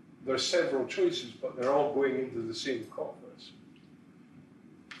several choices, but they're all going into the same coffers.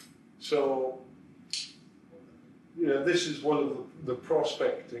 So, this is one of the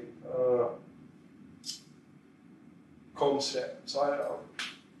prospecting concepts.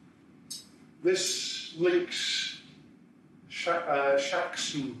 This links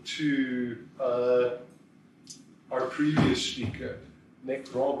Shaxson to our previous speaker,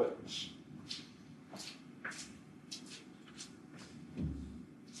 Nick Robins.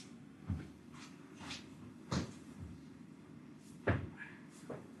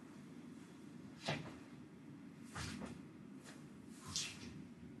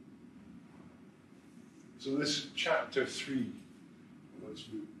 So this is chapter 3 of this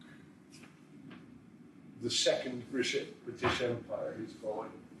book. The second British Empire, he's calling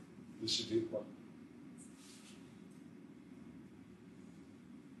the city of London.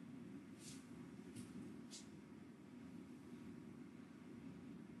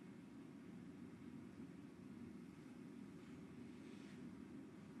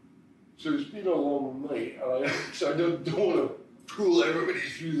 So it's been a long night, and I don't want to pull everybody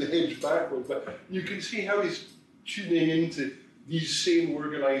through the hedge backwards, but you can see how he's tuning into these same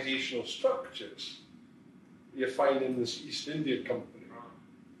organizational structures you find in this East India Company.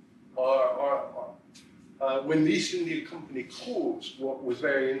 When the East India Company closed, what was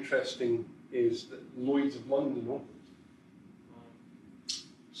very interesting is that Lloyd's of London opened.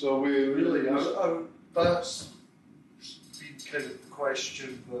 So we Really, that's been kind of the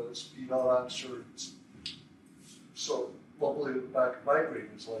question that's been unanswered. So bubbling in the back of my brain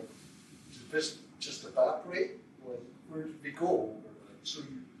is like, did this just evaporate? Like, where did we go? So,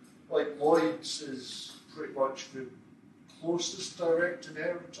 Lloyd's is pretty much the closest direct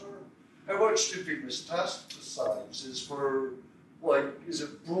inheritor. How much did we metastasize? Is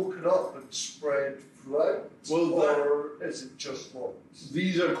it broken up and spread throughout? Or is it just Lloyd's?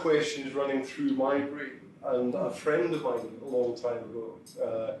 These are questions running through my brain. And a friend of mine a long time ago,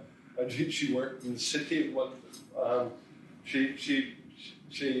 and she worked in the city of London.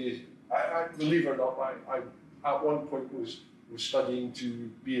 I believe it or not, I at one point was studying to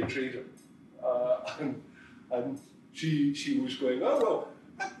be a trader, and she was going, oh well,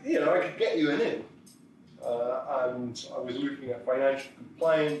 I could get you an in, and I was looking at financial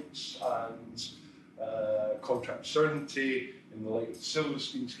compliance and contract certainty in the light of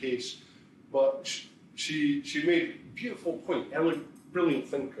Silverstein's case, but she made a beautiful point. Ellen, brilliant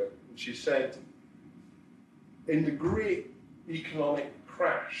thinker, and she said, in the great economic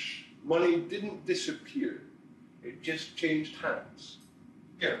crash, money didn't disappear, it just changed hands.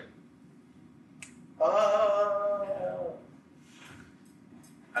 Yeah. I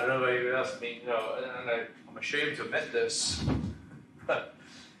don't know about anyone else. I mean, and I'm ashamed to admit this, but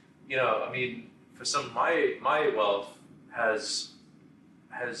for some of my wealth has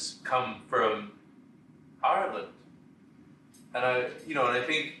come from Ireland, and I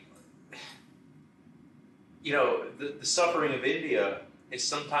think the suffering of India is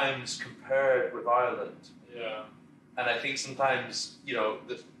sometimes compared with Ireland. Yeah. And I think sometimes,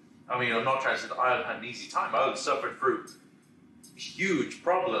 I'm not trying to say that Ireland had an easy time. Ireland suffered through huge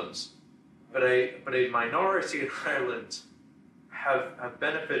problems. But a minority in Ireland have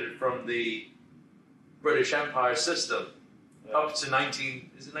benefited from the British Empire system up to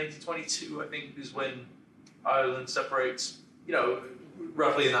 1922, I think, is when Ireland separates,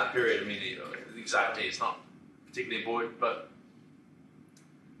 roughly in that period. I mean, the exact date is not particularly important, but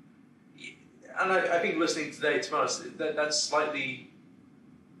and I think listening today, to be honest, that's slightly,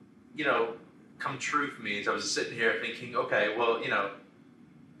 come true for me as I was sitting here thinking, okay, well,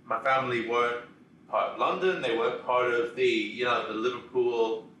 my family weren't part of London, they weren't part of the, the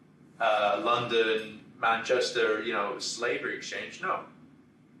Liverpool, London, Manchester, slavery exchange, no.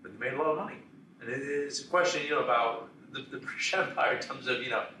 But they made a lot of money. And it's a question, about the British Empire in terms of,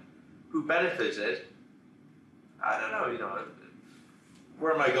 who benefited. I don't know,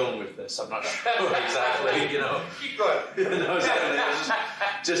 where am I going with this? I'm not sure exactly, Keep going. I was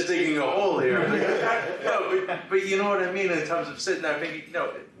just digging a hole here. No, but you know what I mean in terms of sitting there thinking,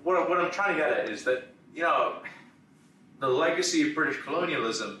 what I'm trying to get at is that, the legacy of British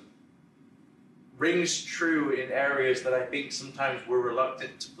colonialism rings true in areas that I think sometimes we're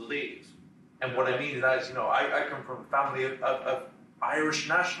reluctant to believe. And what I mean is that, I come from a family of Irish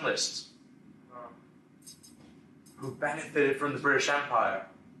nationalists who benefited from the British Empire.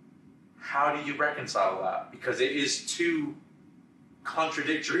 How do you reconcile that? Because it is two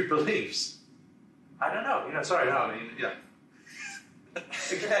contradictory beliefs. I don't know.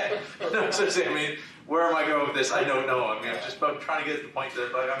 Again, no, seriously, where am I going with this? I don't know. I'm trying to get to the point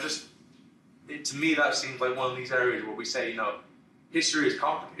that, to me, that seems like one of these areas where we say, history is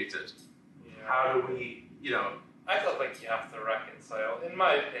complicated. Yeah. How do we, I don't think you have to reconcile, in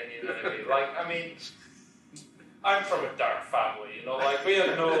my opinion, anyway. I'm from a dark family, we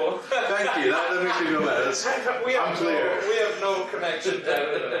have no... Thank you, that makes me feel better. We have no connection to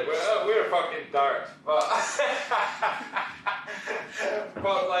anything. We're fucking dark, but...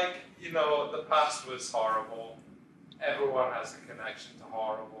 but, the past was horrible. Everyone has a connection to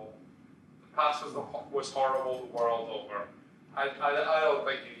horrible. The past was horrible the world over. I don't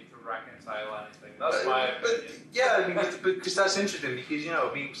think you need to reconcile anything. That's my opinion. But because that's interesting, because,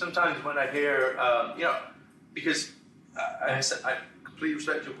 sometimes when I hear, because I completely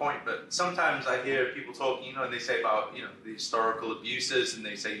respect your point, but sometimes I hear people talking, and they say about, the historical abuses, and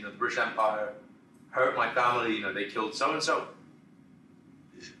they say, the British Empire hurt my family, they killed so-and-so.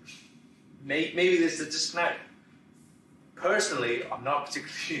 Maybe there's a disconnect. Personally, I'm not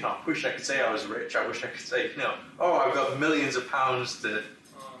particularly, I wish I could say I was rich, I wish I could say, I've got millions of pounds to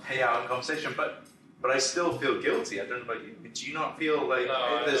pay out in compensation, but I still feel guilty. I don't know about you. Do you not feel like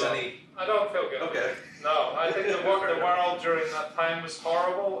there's any... I don't feel guilty. Okay. No, I think the world during that time was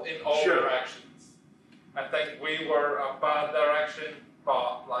horrible in all directions. I think we were a bad direction,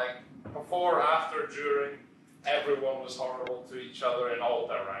 but before, after, during, everyone was horrible to each other in all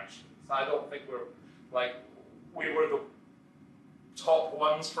directions. I don't think we were the top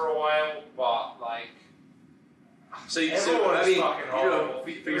ones for a while, but everyone was fucking horrible.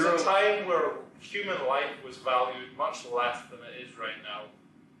 There was a time where human life was valued much less than it is right now.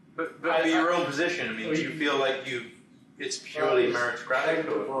 But for your own position, do you feel like it's purely meritocratic? Kind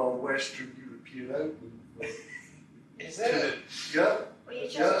of a Western European outlook. Is it? Yeah. Well, you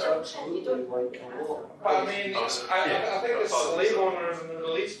just absolutely, a lot. But I think the slave owners in the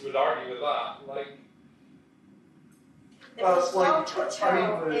Middle East would argue with that. The Salt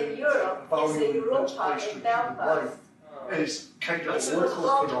Hotel in Europe is the Europa in Belfast. It's kind of It's a the local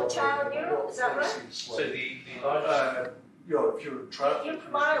Salt phenomenon. Hotel in Europe, is that right? So the if you're trapped, You're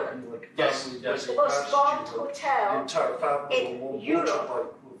from Ireland. Yes, It's the most bombed the hotel entire family in will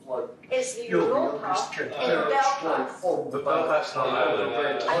Europe. Is the you'll be Europa at least in Belfast. on the Belfast's not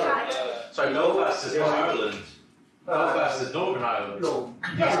Ireland. Sorry, Belfast is not Ireland. Belfast is Northern Ireland. No,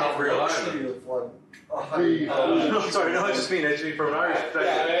 That's not real Ireland. Sorry, no, I just mean from an Irish perspective.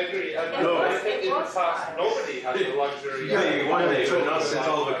 Yeah, I agree. I think in the past nobody had the luxury. Maybe one day, but not since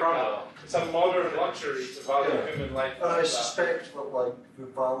Oliver Cromwell. It's a modern luxury to value human life. And I suspect that the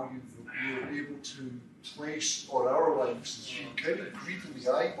value that we're able to place on our lives is kind of greedily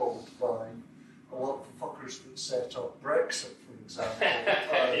eyeballed by a lot of the fuckers that set up Brexit, for example.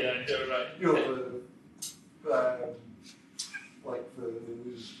 Yeah, you're right. The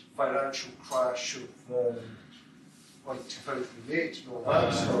financial crash of 2008 and all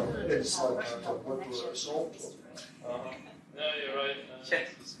that stuff is a deliberate assault on it. Yeah, you're right.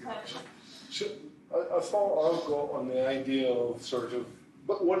 So I thought I've got on the idea of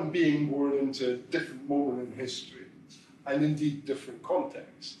but one being born into a different moment in history. and indeed different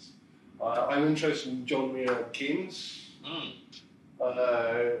contexts. I'm interested in John Maynard Keynes.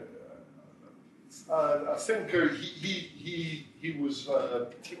 A thinker. He was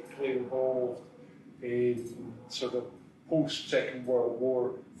particularly involved in sort of post-Second World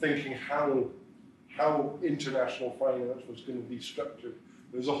War thinking how international finance was going to be structured.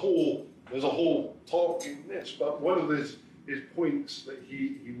 There's a whole talk in this, but one of his points that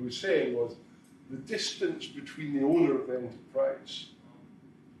he was saying was the distance between the owner of the enterprise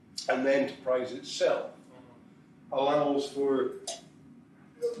and the enterprise itself allows for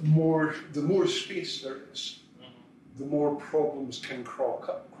the more space there is, the more problems can crop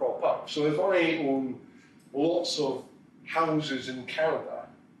up. So if I own lots of houses in Canada,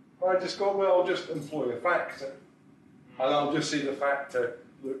 I just go, well, I'll just employ a factor. And I'll just say to the factor,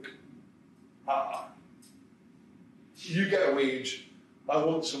 look, you get a wage, I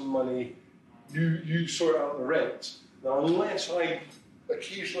want some money, you sort out the rent. Now, unless I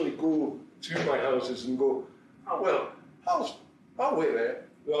occasionally go to my houses and go, oh, well, wait a minute.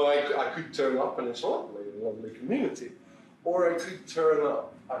 Well, I could turn up and it's a lovely community. Or I could turn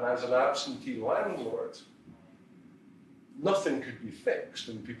up and as an absentee landlord, nothing could be fixed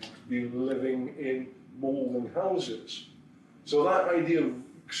and people could be living in moulding houses. So that idea of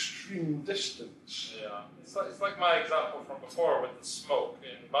extreme distance. Yeah, it's like my example from before with the smoke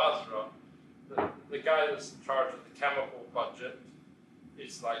in Basra. The guy that's in charge of the chemical budget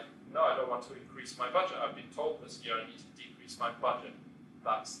is like, no, I don't want to increase my budget. I've been told this year I need to decrease my budget.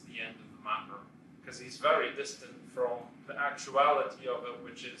 That's the end of the matter. Because he's very distant from the actuality of it,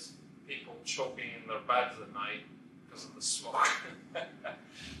 which is people choking in their beds at night because of the smoke.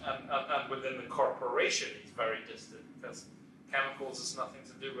 and within the corporation, he's very distant because chemicals has nothing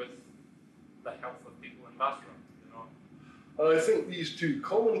to do with the health of people in Basra. And I think these two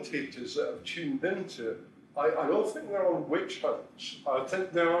commentators that have tuned into it, I don't think they're on witch hunts. I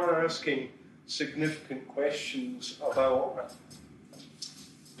think they are asking significant questions about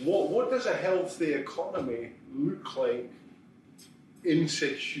what does a healthy economy look like in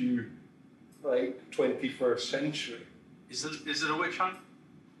situ, like 21st century? Is it a witch hunt?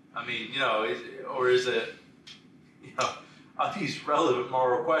 I mean, is it, are these relevant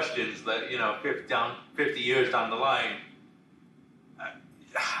moral questions that, 50 years down the line?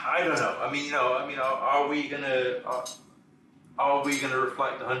 I don't know. Are we gonna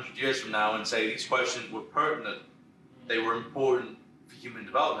reflect 100 years from now and say these questions were pertinent, they were important for human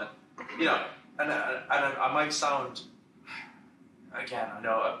development? And I might sound, again, I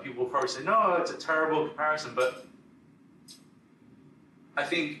know people will probably say, no, it's a terrible comparison, but I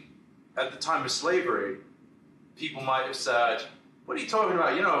think at the time of slavery, people might have said, what are you talking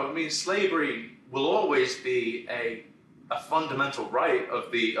about? Slavery will always be a fundamental right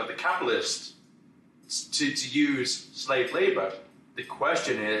of the capitalist to use slave labor. The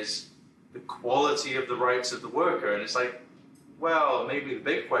question is the quality of the rights of the worker. And it's like, well, maybe the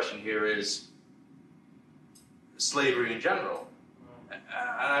big question here is slavery in general. And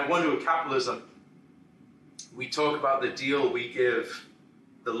I wonder with capitalism, we talk about the deal we give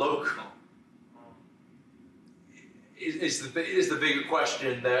the local. Is the bigger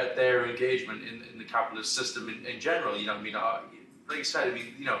question that their engagement in the capitalist system in general? Like you said,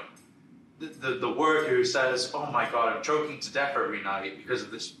 the worker who says, "Oh my God, I'm choking to death every night because of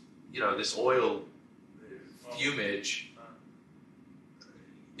this, this oil fumage."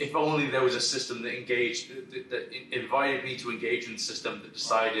 If only there was a system that that invited me to engage in the system that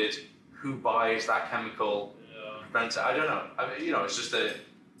decided who buys that chemical. Yeah. I don't know. It's just a.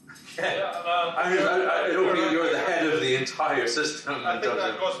 I don't think you're the head of the entire system. I think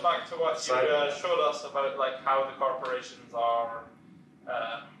that goes back to what you showed us about how the corporations are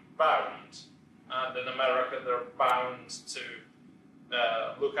bound, and in America they're bound to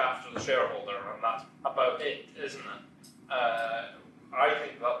look after the shareholder, and that's about it, isn't it? I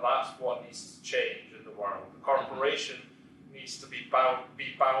think that's what needs to change in the world. The corporation needs to be bound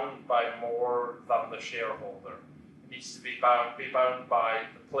by more than the shareholder. Needs to be bound by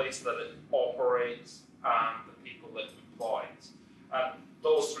the place that it operates and the people it employs. And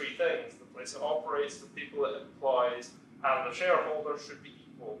those three things, the place it operates, the people it employs, and the shareholder should be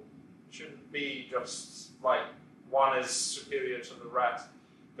equal. It shouldn't be just like one is superior to the rest.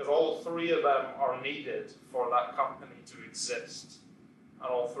 Because all three of them are needed for that company to exist. And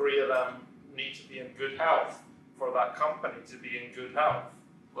all three of them need to be in good health for that company to be in good health.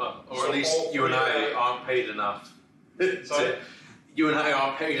 Well, or at least you and I aren't paid enough. You and I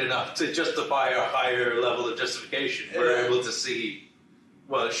aren't paid enough to justify a higher level of justification. We're able to see,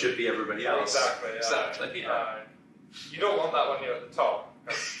 well, it should be everybody else. Exactly. Yeah. Exactly. Yeah. You don't want that when you're at the top.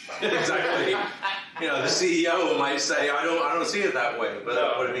 Exactly. You know, the CEO might say, I don't see it that way, but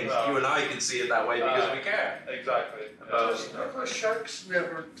I mean, you and I can see it that way because we care. Exactly. Does Nicholas Shaxson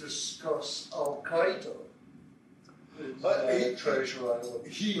ever discuss Al Qaeda in Treasure Island?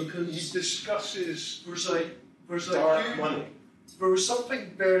 He discusses There's dark huge, money. there was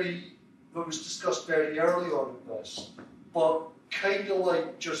something that was discussed very early on in this, but kind of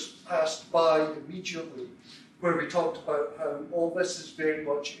like just passed by immediately, where we talked about how all this is very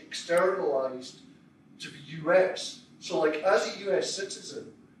much externalized to the US. So like as a US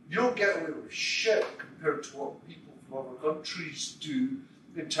citizen, you don't get away with shit compared to what people from other countries do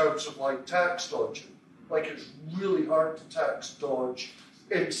in terms of like tax dodging. Like it's really hard to tax dodge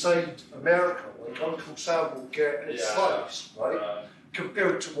inside America. Like Uncle Sam will get his slice, right?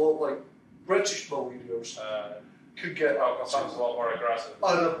 Compared to what like British millionaires could get. Uncle Sam's a lot more aggressive.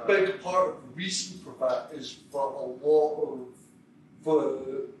 And a big part of the reason for that is that a lot of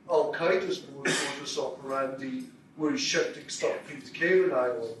the Al Qaeda's modus operandi was shifting stuff through the Cayman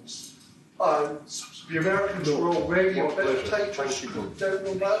Islands, and the Americans were already a bit tighter screwed down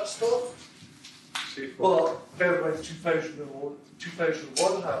on that stuff. But then when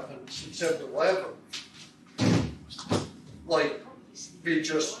 2001 happened, September 11th, like they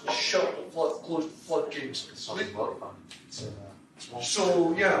just closed the floodgates completely.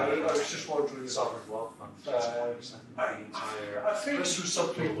 So yeah, I was just wondering. I think this was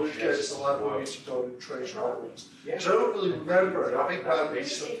something that gets elaborated on in Treasure Island. Because I don't really remember it. I think that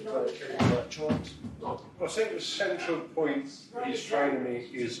is something that came in that chart. I think the central point he's trying to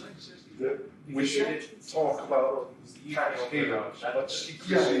make is that we should talk about tax havens, but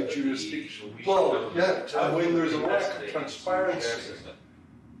secrecy jurisdiction. Well, yeah, And when there's a lack of transparency,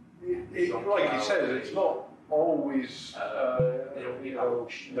 like you said, it's not always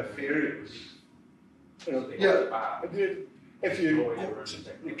nefarious. If you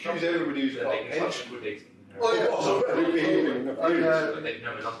accuse everybody who's got a pension of behaving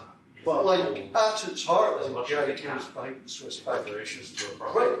nefarious. But like at its heart, like the idea is behind the Swiss bank,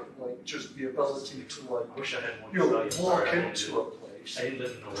 right? Like just the ability to like walk into a place,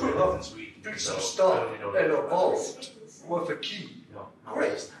 put some stuff in a vault with a key.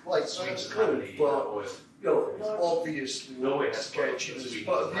 Great, like that's good, but obviously sketchiness.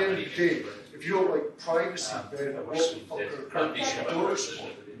 But at the end of the day, if you don't like privacy, then what the fuck are currency doors for?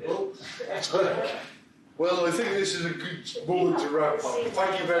 Well, I think this is a good moment to wrap up.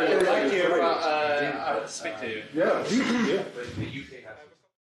 Thank you very much. Thank you. Speak to you. Yeah.